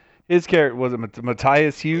and his character was it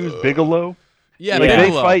Matthias Hughes, Bigelow? Yeah, Like Bigelow.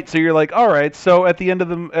 they fight, so you're like, all right. So at the end of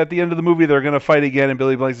the movie, they're gonna fight again, and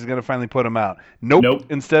Billy Blanks is gonna finally put him out. Nope.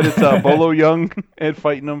 Instead, it's Bolo Young and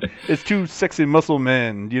fighting him. It's two sexy muscle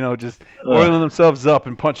men, just oiling themselves up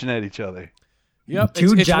and punching at each other. Yep, Two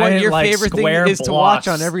it's what giant, your like, favorite thing square is to watch blocks.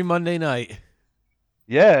 on every Monday night.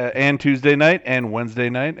 Yeah, and Tuesday night, and Wednesday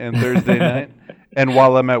night, and Thursday night, and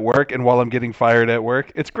while I'm at work, and while I'm getting fired at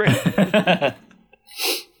work, it's great.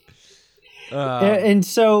 And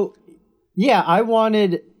so, yeah, I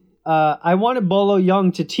wanted Bolo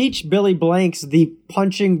Young to teach Billy Blanks the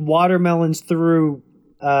punching watermelons through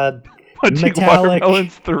Punching metallic.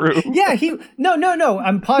 watermelons through. Yeah, no.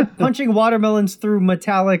 I'm punching watermelons through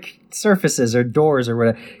metallic surfaces or doors or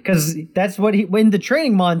whatever. Because that's what in the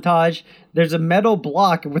training montage, there's a metal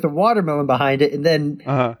block with a watermelon behind it, and then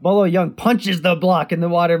Bolo Young punches the block and the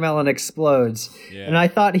watermelon explodes. Yeah. And I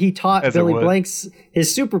thought he taught As it Billy would. Blanks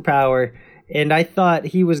his superpower, and I thought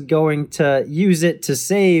he was going to use it to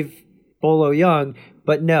save Bolo Young,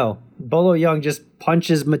 but no. Bolo Young just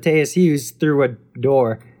punches Mateus Hughes through a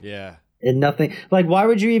door. Yeah. And nothing. Like, why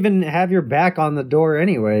would you even have your back on the door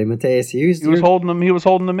anyway, Mateus Hughes? He was holding them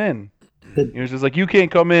in. He was just like, you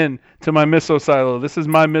can't come in to my missile silo. This is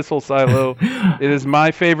my missile silo. It is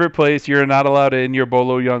my favorite place. You're not allowed in. You're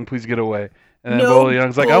Bolo Young. Please get away. And then No Bolo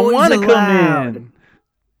Young's like, I boys want to come allowed. in.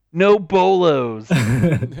 No bolos.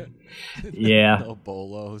 Yeah. No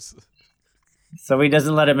bolos. So he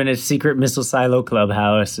doesn't let him in his secret missile silo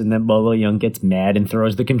clubhouse, and then Bolo Young gets mad and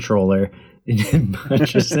throws the controller and then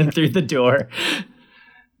punches him through the door.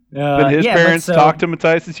 But his parents talk to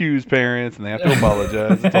Matthias Hughes' parents, and they have to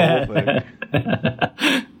apologize. It's the whole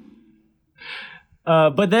thing.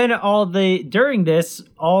 But then during this,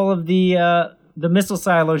 all of the missile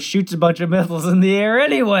silos shoots a bunch of missiles in the air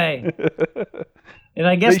anyway. And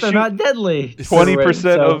I guess they're not deadly.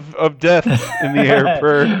 20% of death in the air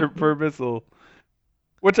per missile.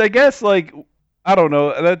 Which I guess, like, I don't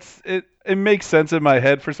know. That's it. It makes sense in my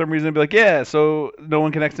head for some reason. I'd be like, yeah, so no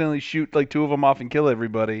one can accidentally shoot like 2 of them off and kill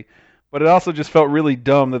everybody. But it also just felt really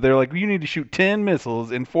dumb that they're like, you need to shoot 10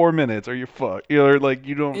 missiles in 4 minutes, or you're fucked. You know, like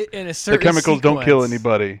you don't. The chemicals don't kill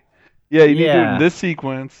anybody. Yeah, you need to do it in this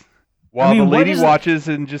sequence. While the lady watches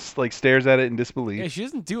and just like stares at it in disbelief. Yeah, she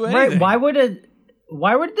doesn't do anything. Right?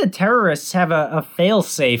 Why would the terrorists have a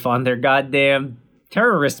fail-safe on their goddamn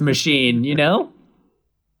terrorist machine? You know.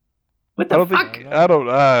 What the fuck? I don't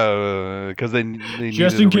because they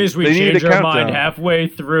just in case we change our mind halfway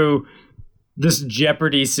through this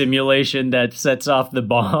Jeopardy simulation that sets off the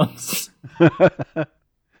bombs.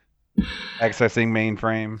 Accessing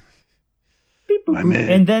mainframe.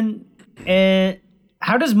 And then,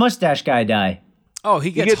 how does Mustache Guy die? Oh,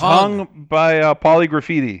 he gets hung by Poly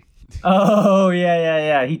Graffiti. Oh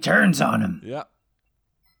yeah. He turns on him. Yep.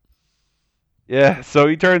 Yeah, so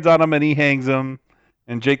he turns on him and he hangs him.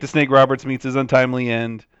 And Jake the Snake Roberts meets his untimely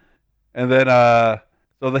end. And then, so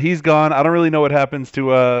he's gone. I don't really know what happens to,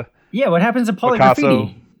 what happens to Poly Picasso.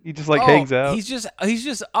 Graffiti? He just, hangs out. He's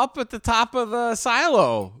just up at the top of the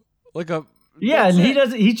silo. And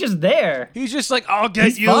he's just there. He's just like, I'll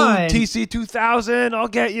get you, fine. TC-2000, I'll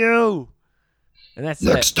get you. And that's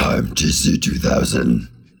Next time, TC-2000.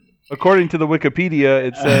 According to the Wikipedia,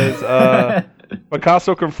 it says,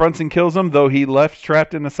 Picasso confronts and kills him, though he left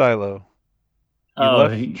trapped in a silo.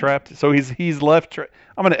 Trapped. So he's left.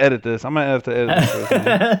 I'm gonna edit this. I'm gonna have to edit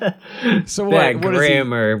this. So what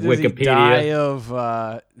grammar? Does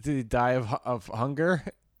Wikipedia. Did he die of hunger?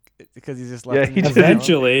 Because he's just left. Yeah,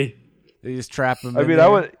 eventually. They just trap him. I mean, I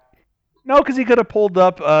would. No, because he could have pulled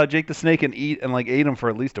up Jake the Snake and ate him for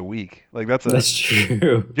at least a week. Like that's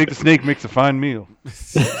true. Jake the Snake makes a fine meal.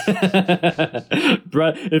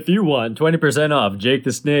 If you want 20% off Jake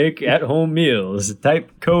the Snake at home meals,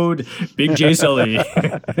 type code Big J Sully. Hey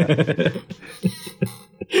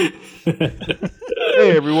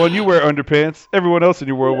everyone, you wear underpants. Everyone else in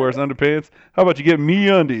your world wears underpants. How about you get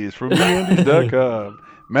MeUndies from MeUndies.com?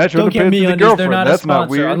 Match Don't underpants get with your MeUndies. girlfriend. They're not That's a sponsor not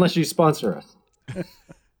weird. unless you sponsor us.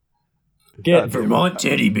 Get Vermont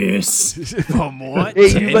teddy bears. Vermont.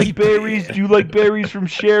 Hey, you like berries? Do you like berries from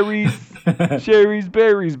Sherry's? Sherry's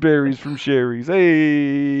berries from Sherry's.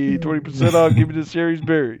 Hey, 20% off. Give me the Sherry's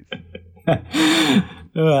berries.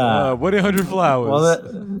 1-800 flowers.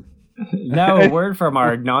 Well, now a word from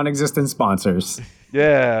our non-existent sponsors.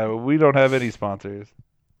 Yeah, we don't have any sponsors.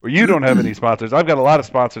 Or you don't have any sponsors. I've got a lot of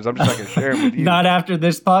sponsors. I'm just not going to share them with you. Not after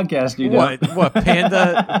this podcast, you know. What?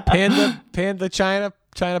 Panda, China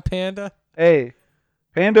Panda? Hey,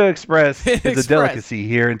 Panda Express is a delicacy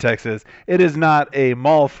here in Texas. It is not a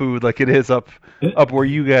mall food like it is up where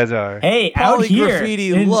you guys are. Hey, out Poly here.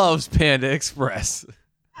 Graffiti loves Panda Express.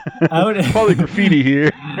 Poly Graffiti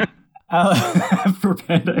here. For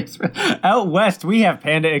Panda Express. Out west, we have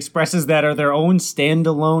Panda Expresses that are their own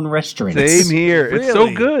standalone restaurants. Same here. Really? It's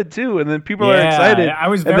so good too, and then people are excited. I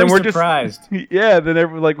was very surprised.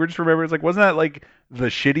 Then we're just remembering. It's like, wasn't that like the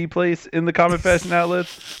shitty place in the Common Fashion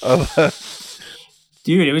Outlets?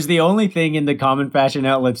 Dude, it was the only thing in the Common Fashion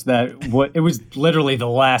Outlets it was literally the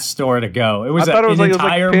last store to go. It was an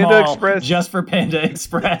entire Panda mall Express. just for Panda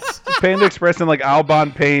Express. Panda Express and like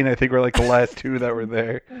Albon Payne, I think, were like the last two that were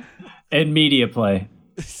there. And Media Play.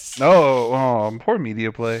 Poor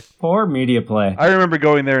Media Play. Poor Media Play. I remember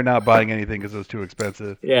going there and not buying anything because it was too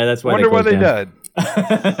expensive. Yeah, that's why. Wonder why they died.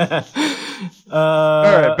 All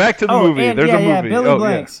right, back to the movie. There's a movie. Billy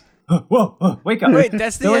Blanks. Yeah. Whoa, wake up. Wait,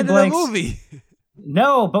 that's the Billy end Blanks. of the movie.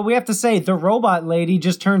 No, but we have to say the robot lady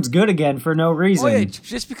just turns good again for no reason. Oh, yeah,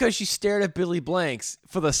 just because she stared at Billy Blanks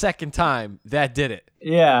for the second time, that did it.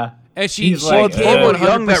 Yeah. And she's like,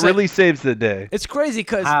 Young that really saves the day. It's crazy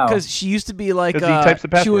because she used to be like, he types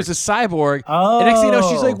the she was a cyborg. Oh. And next thing you know,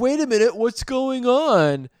 she's like, wait a minute, what's going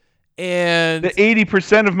on? And the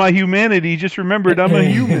 80% of my humanity just remembered I'm a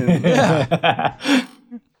human. Yeah.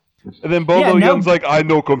 And then Bolo Young's like, I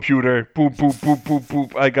know computer. Boop, boop, boop, boop,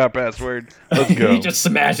 boop. I got password. Let's go. He just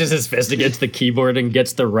smashes his fist against the keyboard and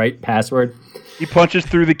gets the right password. He punches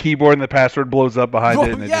through the keyboard and the password blows up behind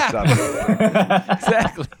it and it just stops.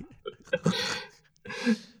 Exactly.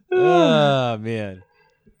 Oh, man.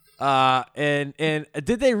 And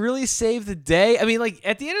did they really save the day? I mean, like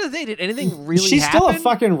at the end of the day, did anything really She's happen? still a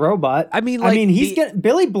fucking robot. I mean,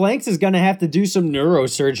 Billy Blanks is gonna have to do some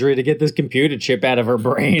neurosurgery to get this computer chip out of her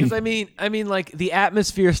brain. 'Cause I mean, like the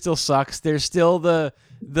atmosphere still sucks. There's still the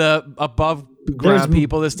above ground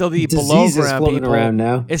people. There's still the below ground people. Around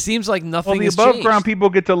now. It seems like nothing. The has above changed. ground people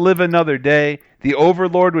get to live another day. The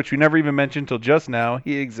Overlord, which we never even mentioned till just now,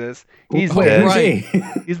 he exists. He's dead. right.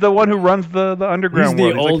 He's the one who runs the underground He's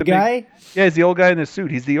world. the He's like old guy? Yeah, he's the old guy in the suit.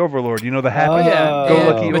 He's the Overlord. You know, the happy, Oh.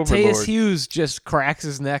 go-lucky Mateus Overlord. Hughes just cracks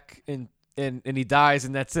his neck and he dies,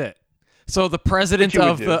 and that's it. So the president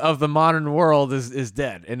What you would of the modern world is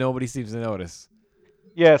dead, and nobody seems to notice.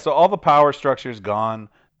 Yeah, so all the power structure's gone.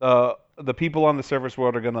 The people on the surface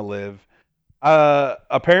world are gonna live.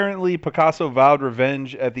 Apparently, Picasso vowed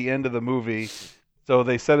revenge at the end of the movie, so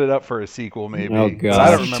they set it up for a sequel. Maybe. Oh, God.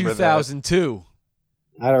 I don't remember 2002.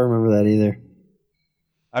 I don't remember that either. that.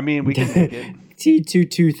 I mean, we can make it. T2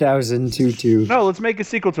 2022. No, let's make a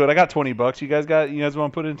sequel to it. I got $20. You guys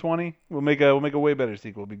want to put in 20? We'll make a way better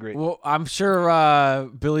sequel. It'll be great. Well, I'm sure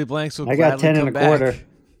Billy Blanks will. I got gladly 10 come and a back. quarter.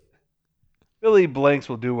 Billy Blanks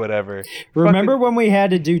will do whatever. Remember when we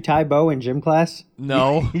had to do Taibo in gym class?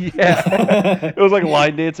 No. Yeah. It was like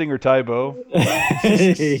line dancing or Taibo.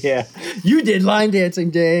 Yeah. You did line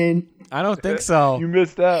dancing, Dane. I don't think so. You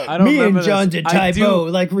missed out. I don't Me remember and John this. did I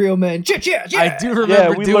Taibo like real men. I do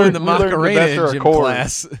remember we doing learned- the we learned the Macarena best of in our gym chords.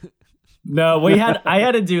 class. No, I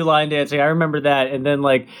had to do line dancing. I remember that. And then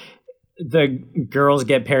like the girls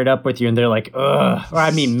get paired up with you and they're like, ugh. Or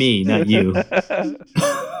I mean me, not you.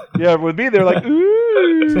 Yeah, with me, they're like,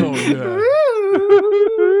 ooh.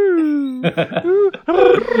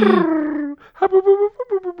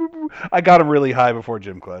 I got him really high before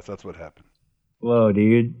gym class. That's what happened. Whoa,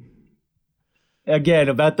 dude. Again,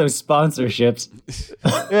 about those sponsorships.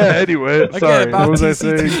 Yeah, anyway, Again, sorry. about What was I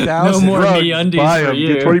TC saying? 2000. No more Drugs, MeUndies buy for 'em.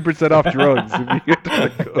 you. Get 20% off drugs. If you get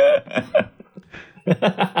to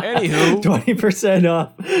Anywho, 20%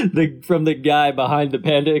 off from the guy behind the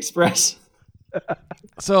Panda Express.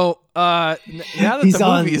 so now that He's the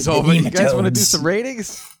on movie is the over, you guys want to do nematodes. some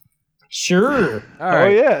ratings? Sure. All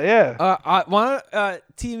right. Oh yeah.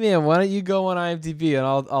 T-Man, why don't you go on IMDb and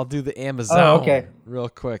I'll do the Amazon. Oh, okay. Real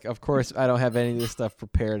quick. Of course, I don't have any of this stuff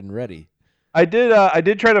prepared and ready. I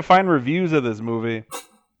did try to find reviews of this movie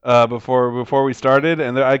before we started,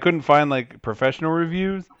 and I couldn't find like professional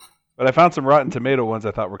reviews, but I found some Rotten Tomato ones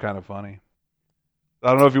I thought were kind of funny. I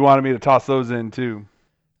don't know if you wanted me to toss those in too.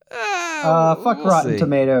 Fuck we'll Rotten see.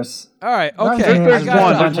 Tomatoes. All right. Rotten Okay. Tomatoes I is got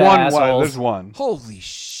a it. bunch of assholes. There's one. Holy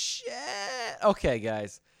shit. Okay,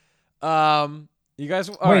 guys. You guys.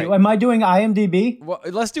 All Wait, right. am I doing IMDb? Well,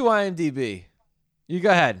 let's do IMDb. You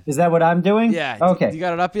go ahead. Is that what I'm doing? Yeah. Okay. You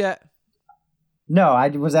got it up yet? No, I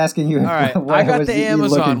was asking you. All right. what I got was the you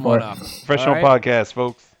looking Amazon for. one up. Professional All right? podcast,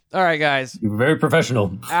 folks. All right, guys. You're very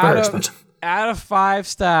professional. Out of 5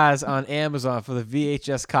 stars on Amazon for the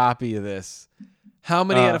VHS copy of this. How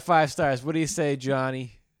many out of 5 stars? What do you say,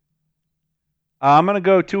 Johnny? I'm gonna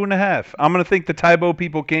go 2.5. I'm gonna think the Taibo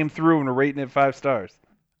people came through and are rating it 5 stars,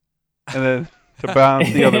 and then to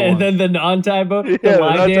balance the other And one. then the non-Taibo, Yeah, the the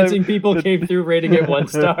line non-Taibo- dancing people came through rating it 1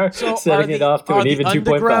 star, setting it off to an even the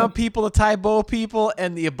underground 2.5. people the Taibo people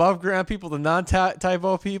and the above ground people the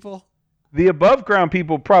non-Taibo people? The above ground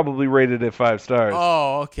people probably rated it 5 stars.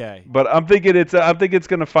 Oh, okay. But I'm thinking it's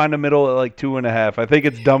gonna find a middle at like 2.5. I think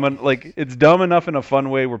it's dumb enough in a fun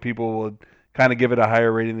way where people will kind of give it a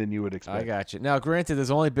higher rating than you would expect. I got you. Now, granted,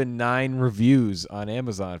 there's only been 9 reviews on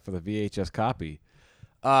Amazon for the VHS copy.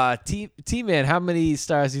 T-Man, how many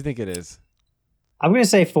stars do you think it is? I'm going to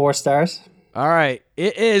say 4 stars. All right.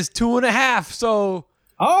 It is 2.5, so...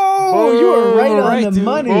 Oh, you were right on the dude.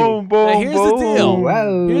 money. Boom, boom, Now, here's the deal.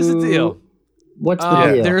 Wow. Here's the deal. What's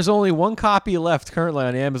the deal? There's only 1 copy left currently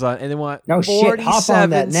on Amazon, and they want No shit, hop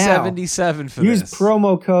on that now. $47.77 for Use this.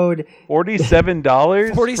 promo code. $47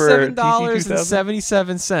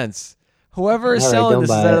 $47.77. Whoever is All right, selling don't this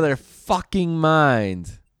is buy out it. of their fucking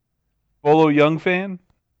mind. Bolo Young fan?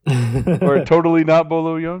 Or totally not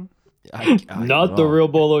Bolo Young? I Not the real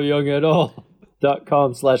Bolo Young at all.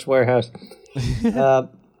 .com/warehouse. The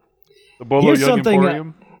Bolo Here's Young something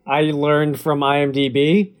Emporium? I learned from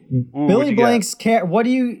IMDb. Ooh, what Billy you Blank's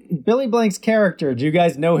Billy Blank's character. Do you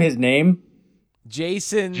guys know his name?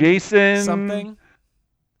 Jason Something? something.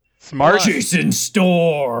 Smart? Jason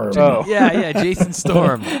Storm. Oh. Yeah, Jason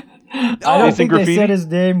Storm. I don't Jason think Graffiti? they said his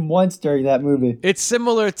name once during that movie. It's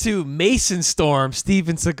similar to Mason Storm,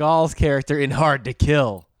 Steven Seagal's character in Hard to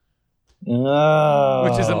Kill, Oh.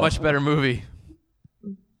 which is a much better movie.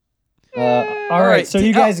 All right, so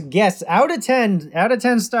you guys guess out of 10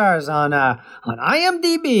 stars on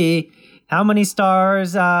IMDb. How many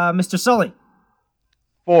stars, Mr. Sully?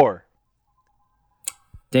 4.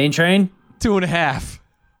 Dane Train? 2.5.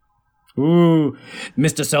 Ooh,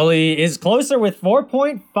 Mr. Sully is closer with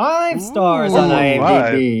 4.5 stars on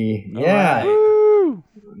IMDb. Yeah,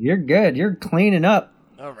 you're good. You're cleaning up.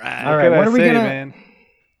 All right. All right. What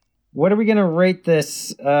are we gonna rate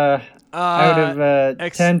this? Out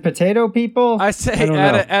of 10 potato people? I say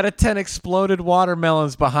out of 10 exploded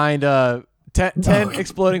watermelons behind 10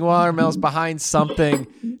 exploding watermelons behind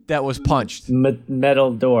something that was punched.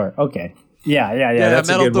 Metal door. Okay. Yeah. That's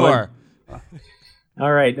a metal good door. One.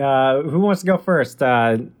 All right. Who wants to go first?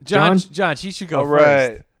 John, you should go All first.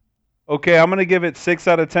 right. Okay, I'm gonna give it 6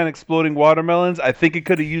 out of 10 exploding watermelons. I think it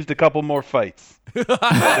could have used a couple more fights. It would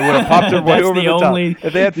have popped her way over the top.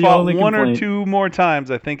 If they had fought one or two more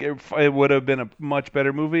times, I think it would have been a much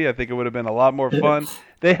better movie. I think it would have been a lot more fun.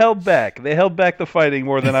 They held back. They held back the fighting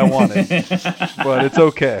more than I wanted, but it's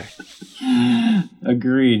okay.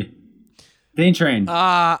 Agreed. Dane Train.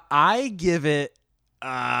 I give it.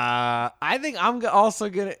 I think I'm also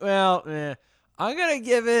gonna. I'm gonna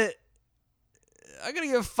give it. I'm gonna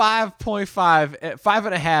give 5.5,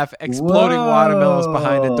 5.5 exploding watermelons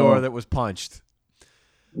behind a door that was punched.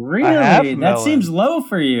 Really? That seems low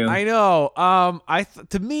for you. I know.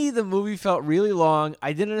 To me, the movie felt really long.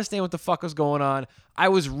 I didn't understand what the fuck was going on. I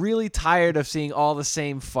was really tired of seeing all the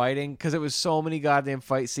same fighting because it was so many goddamn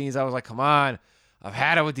fight scenes. I was like, come on, I've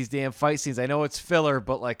had it with these damn fight scenes. I know it's filler,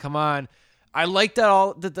 but like, come on. I liked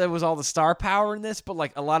that there was all the star power in this, but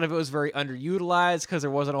like a lot of it was very underutilized because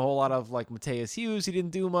there wasn't a whole lot of like Matthias Hughes. He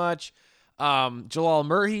didn't do much. Jalal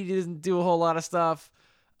Murray didn't do a whole lot of stuff.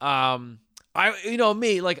 Like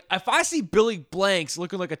if I see Billy Blanks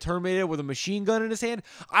looking like a Terminator with a machine gun in his hand,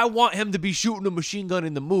 I want him to be shooting a machine gun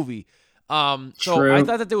in the movie. So True. I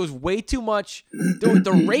thought that there was way too much.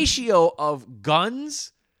 The ratio of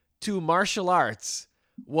guns to martial arts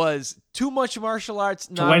was too much martial arts,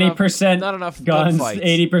 20% not enough guns,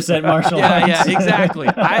 gunfights. 80% martial arts. Yeah, exactly.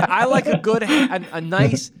 I like a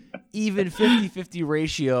nice, even 50-50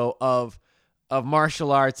 ratio of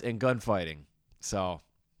martial arts and gunfighting. So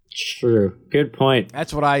true. Good point.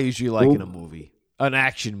 that's what I usually like in a movie, an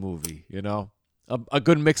action movie. You know, a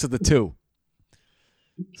good mix of the two.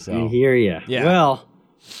 So I hear you. Yeah. Well,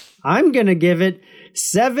 I'm gonna give it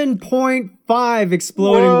 7.5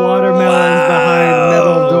 exploding watermelons behind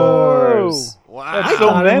metal doors. Wow, that's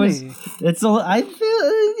so many. I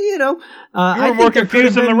feel, You were more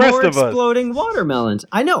confused than the rest of us. Exploding watermelons.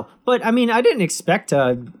 I know, but I mean, I didn't expect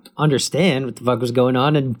to understand what the fuck was going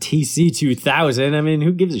on in TC 2000. I mean,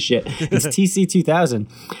 who gives a shit? It's TC 2000.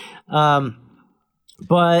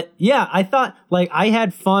 But yeah, I thought like I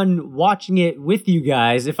had fun watching it with you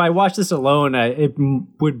guys. If I watched this alone, it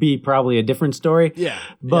would be probably a different story. Yeah,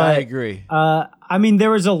 but I agree. I mean, there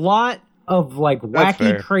was a lot of like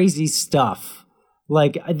wacky, crazy stuff.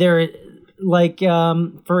 Like for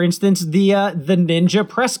instance, the Ninja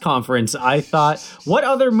press conference. I thought, what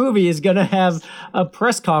other movie is gonna have a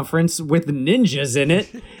press conference with ninjas in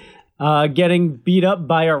it? Getting beat up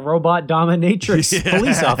by a robot dominatrix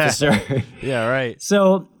police officer. Yeah, right.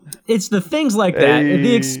 So it's the things like that.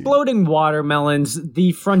 The exploding watermelons,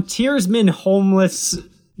 the frontiersman homeless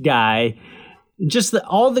guy, just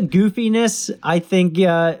all the goofiness, I think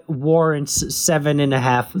warrants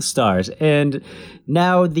 7.5 stars. And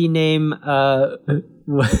now the name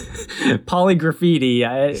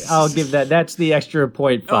Polygraffiti, I'll give that. That's the extra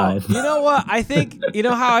 0.5. Oh, you know what? I think, you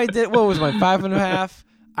know how I did, what was my 5.5?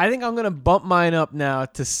 I think I'm going to bump mine up now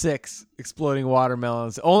to 6 exploding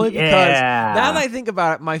watermelons. Only because now that I think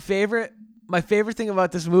about it, my favorite thing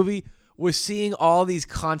about this movie was seeing all these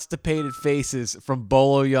constipated faces from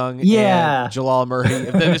Bolo Young and Jalal Murray. And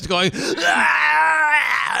them just going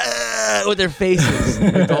with their faces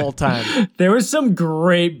the whole time. There was some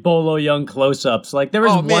great Bolo Young close-ups. Like there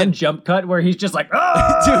was one jump cut where he's just like,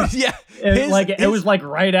 ah! Dude, yeah. It was like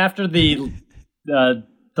right after the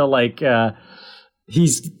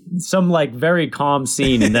he's some like very calm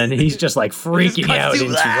scene, and then he's just like freaking out, and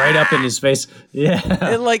it's right up in his face. Yeah,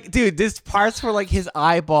 and like, dude, this parts where like his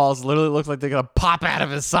eyeballs literally look like they're gonna pop out of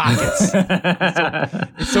his sockets.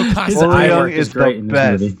 it's so constant. Bolo Young is great in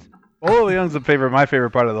this movie. Bolo Young's my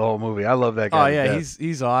favorite part of the whole movie. I love that guy. Oh yeah,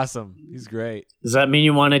 he's awesome. He's great. Does that mean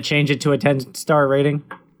you want to change it to a 10-star rating?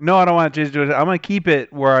 No, I don't want to change it. I'm gonna keep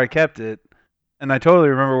it where I kept it. And I totally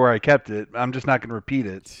remember where I kept it. I'm just not going to repeat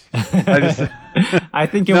it. I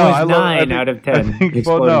think it was 9 out of 10. I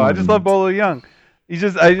just love Bolo Young.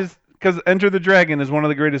 because Enter the Dragon is one of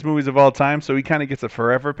the greatest movies of all time, so he kind of gets a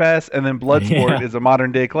forever pass. And then Bloodsport is a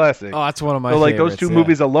modern day classic. Oh, that's one of my so like favorites, those two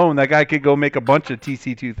movies alone, that guy could go make a bunch of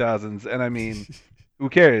TC 2000s. And I mean, who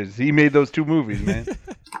cares? He made those two movies, man.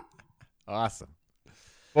 Awesome.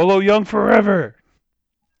 Bolo Young forever.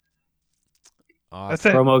 Awesome. That's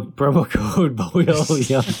it. Promo code Bolo Young.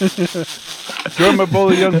 Join my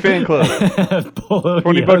Bolo Young fan club.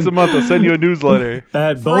 $20 a month. I'll send you a newsletter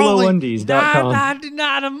at BoloWundies.com.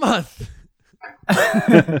 $9.99 a month.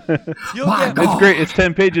 It's great. It's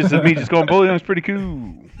 10 pages of me just going, Bolo Young's pretty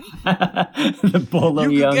cool. The Bolo You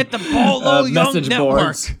Young can get the Bolo Young message Network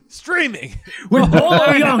boards. streaming. With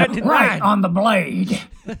Bolo Young $9.99. right on the blade.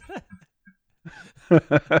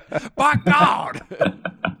 By God.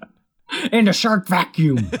 In the shark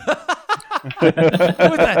vacuum. With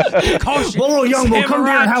that caution, Bolo Young will come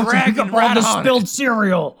to your house and pick up all the on spilled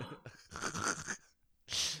cereal.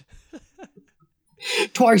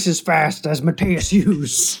 Twice as fast as Matthias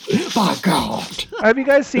Hughes. By God. Have you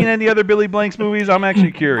guys seen any other Billy Blanks movies? I'm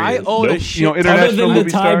actually curious. I own a shit ton. international Other than the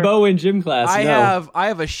movie Ty star. Bowen gym class. I no.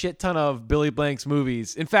 have a shit ton of Billy Blanks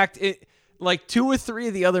movies. In fact, like 2 or 3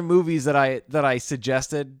 of the other movies that I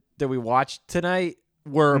suggested that we watched tonight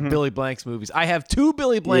were Billy Blanks movies. I have 2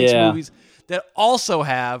 Billy Blanks movies that also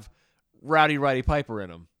have Rowdy Roddy Piper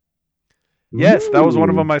in them. Yes, that was one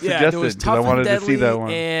of them I Yeah, suggested there was because I Tough wanted and to see that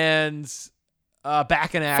one. and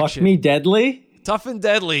Back in Action. Fuck Me Deadly? Tough and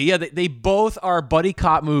Deadly. Yeah, they both are buddy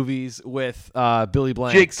cop movies with Billy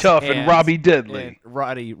Blanks. Jake Tough and Robbie Deadly. And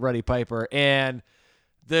Roddy Piper. And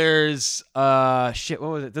there's what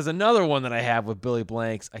was it? There's another one that I have with Billy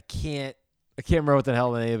Blanks. I can't remember what the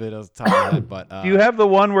hell the name of it is off the top of my head, but Do you have the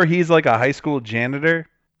one where he's like a high school janitor?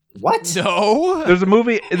 What? No. There's a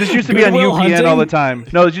movie. This used to be on Goodwill UPN Hunting? all the time.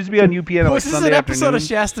 No, it used to be on UPN on Was like this Sunday an episode afternoon. of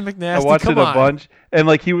Shasta McNasty? I watched Come it a on. bunch, and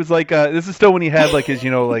like he was like, this is still when he had like his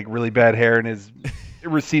like really bad hair and his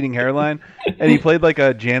receding hairline, and he played like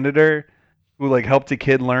a janitor who like helped a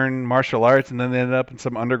kid learn martial arts, and then they ended up in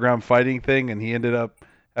some underground fighting thing, and he ended up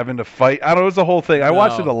having to fight. I don't know, it was the whole thing. I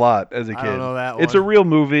watched it a lot as a kid. I don't know that It's one. a real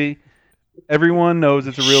movie. Everyone knows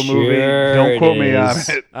it's a real movie. Sure Don't quote me it on is.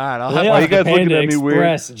 it. All right, I'll Lay have Why off are you guys the looking Panda at me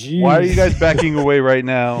Express, weird? jeez. Why are you guys backing away right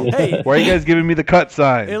now? Hey. Why are you guys giving me the cut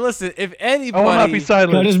sign? Hey, listen, if I will not be anybody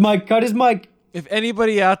silent. Cut his mic. if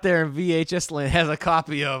anybody out there in VHS land has a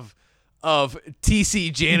copy of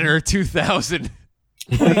TC Janitor 2000,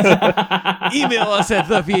 please email us at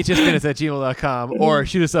thevhsbandits@gmail.com or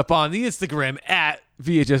shoot us up on the Instagram at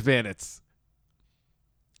VHSBandits.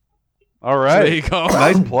 All So right. there you go.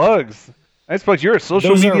 Nice plugs. Nice plugs. You're a social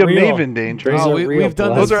Those are media real. maven, Dane. Those are real we've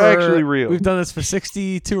done plugs. this Those are for- actually real. We've done this for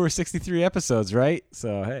 62 or 63 episodes, right?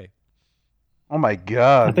 So hey. Oh my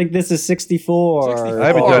god. I think this is 64. 64. I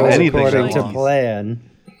haven't done anything according so to long. plan.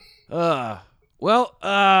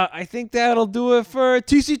 I think that'll do it for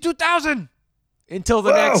TC 2000. Until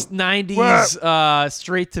the next 90s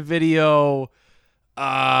straight to video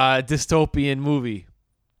dystopian movie.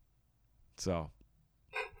 So.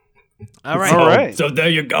 All right. All right. So there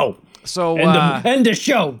you go. So End the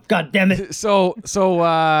show. God damn it. so this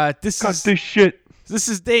Cut is this shit. this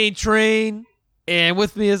is Dane Train, and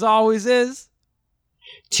with me as always is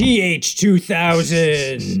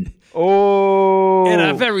TH2000 Oh. and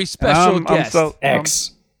a very special guest.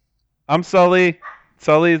 X. I'm Sully.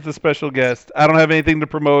 Sully is the special guest. I don't have anything to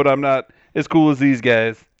promote. I'm not as cool as these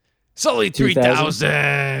guys. Sully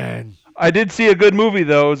 3000. I did see a good movie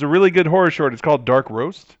though. It was a really good horror short. It's called Dark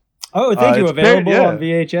Roast. Oh, thank you. it's Available paired- on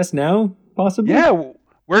VHS now, possibly? Yeah.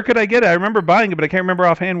 Where could I get it? I remember buying it, but I can't remember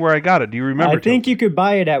offhand where I got it. Do you remember? I think you could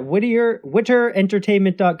buy it at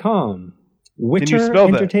WhitterEntertainment.com. Can you spell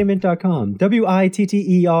that? WhitterEntertainment.com.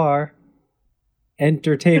 WITTER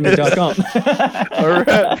entertainment.com. All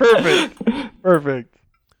right. Perfect.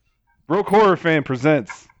 Broke Horror Fan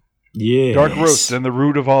presents Yeah. Dark Roast and the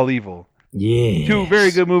Root of All Evil. Yeah. 2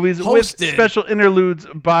 very good movies with Hosted. special interludes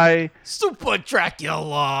by Super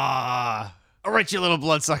Dracula. All right, you little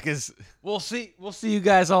bloodsuckers. We'll see you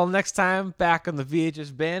guys all next time back on the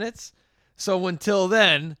VHS Bandits. So until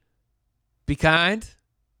then, be kind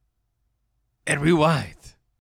and rewind.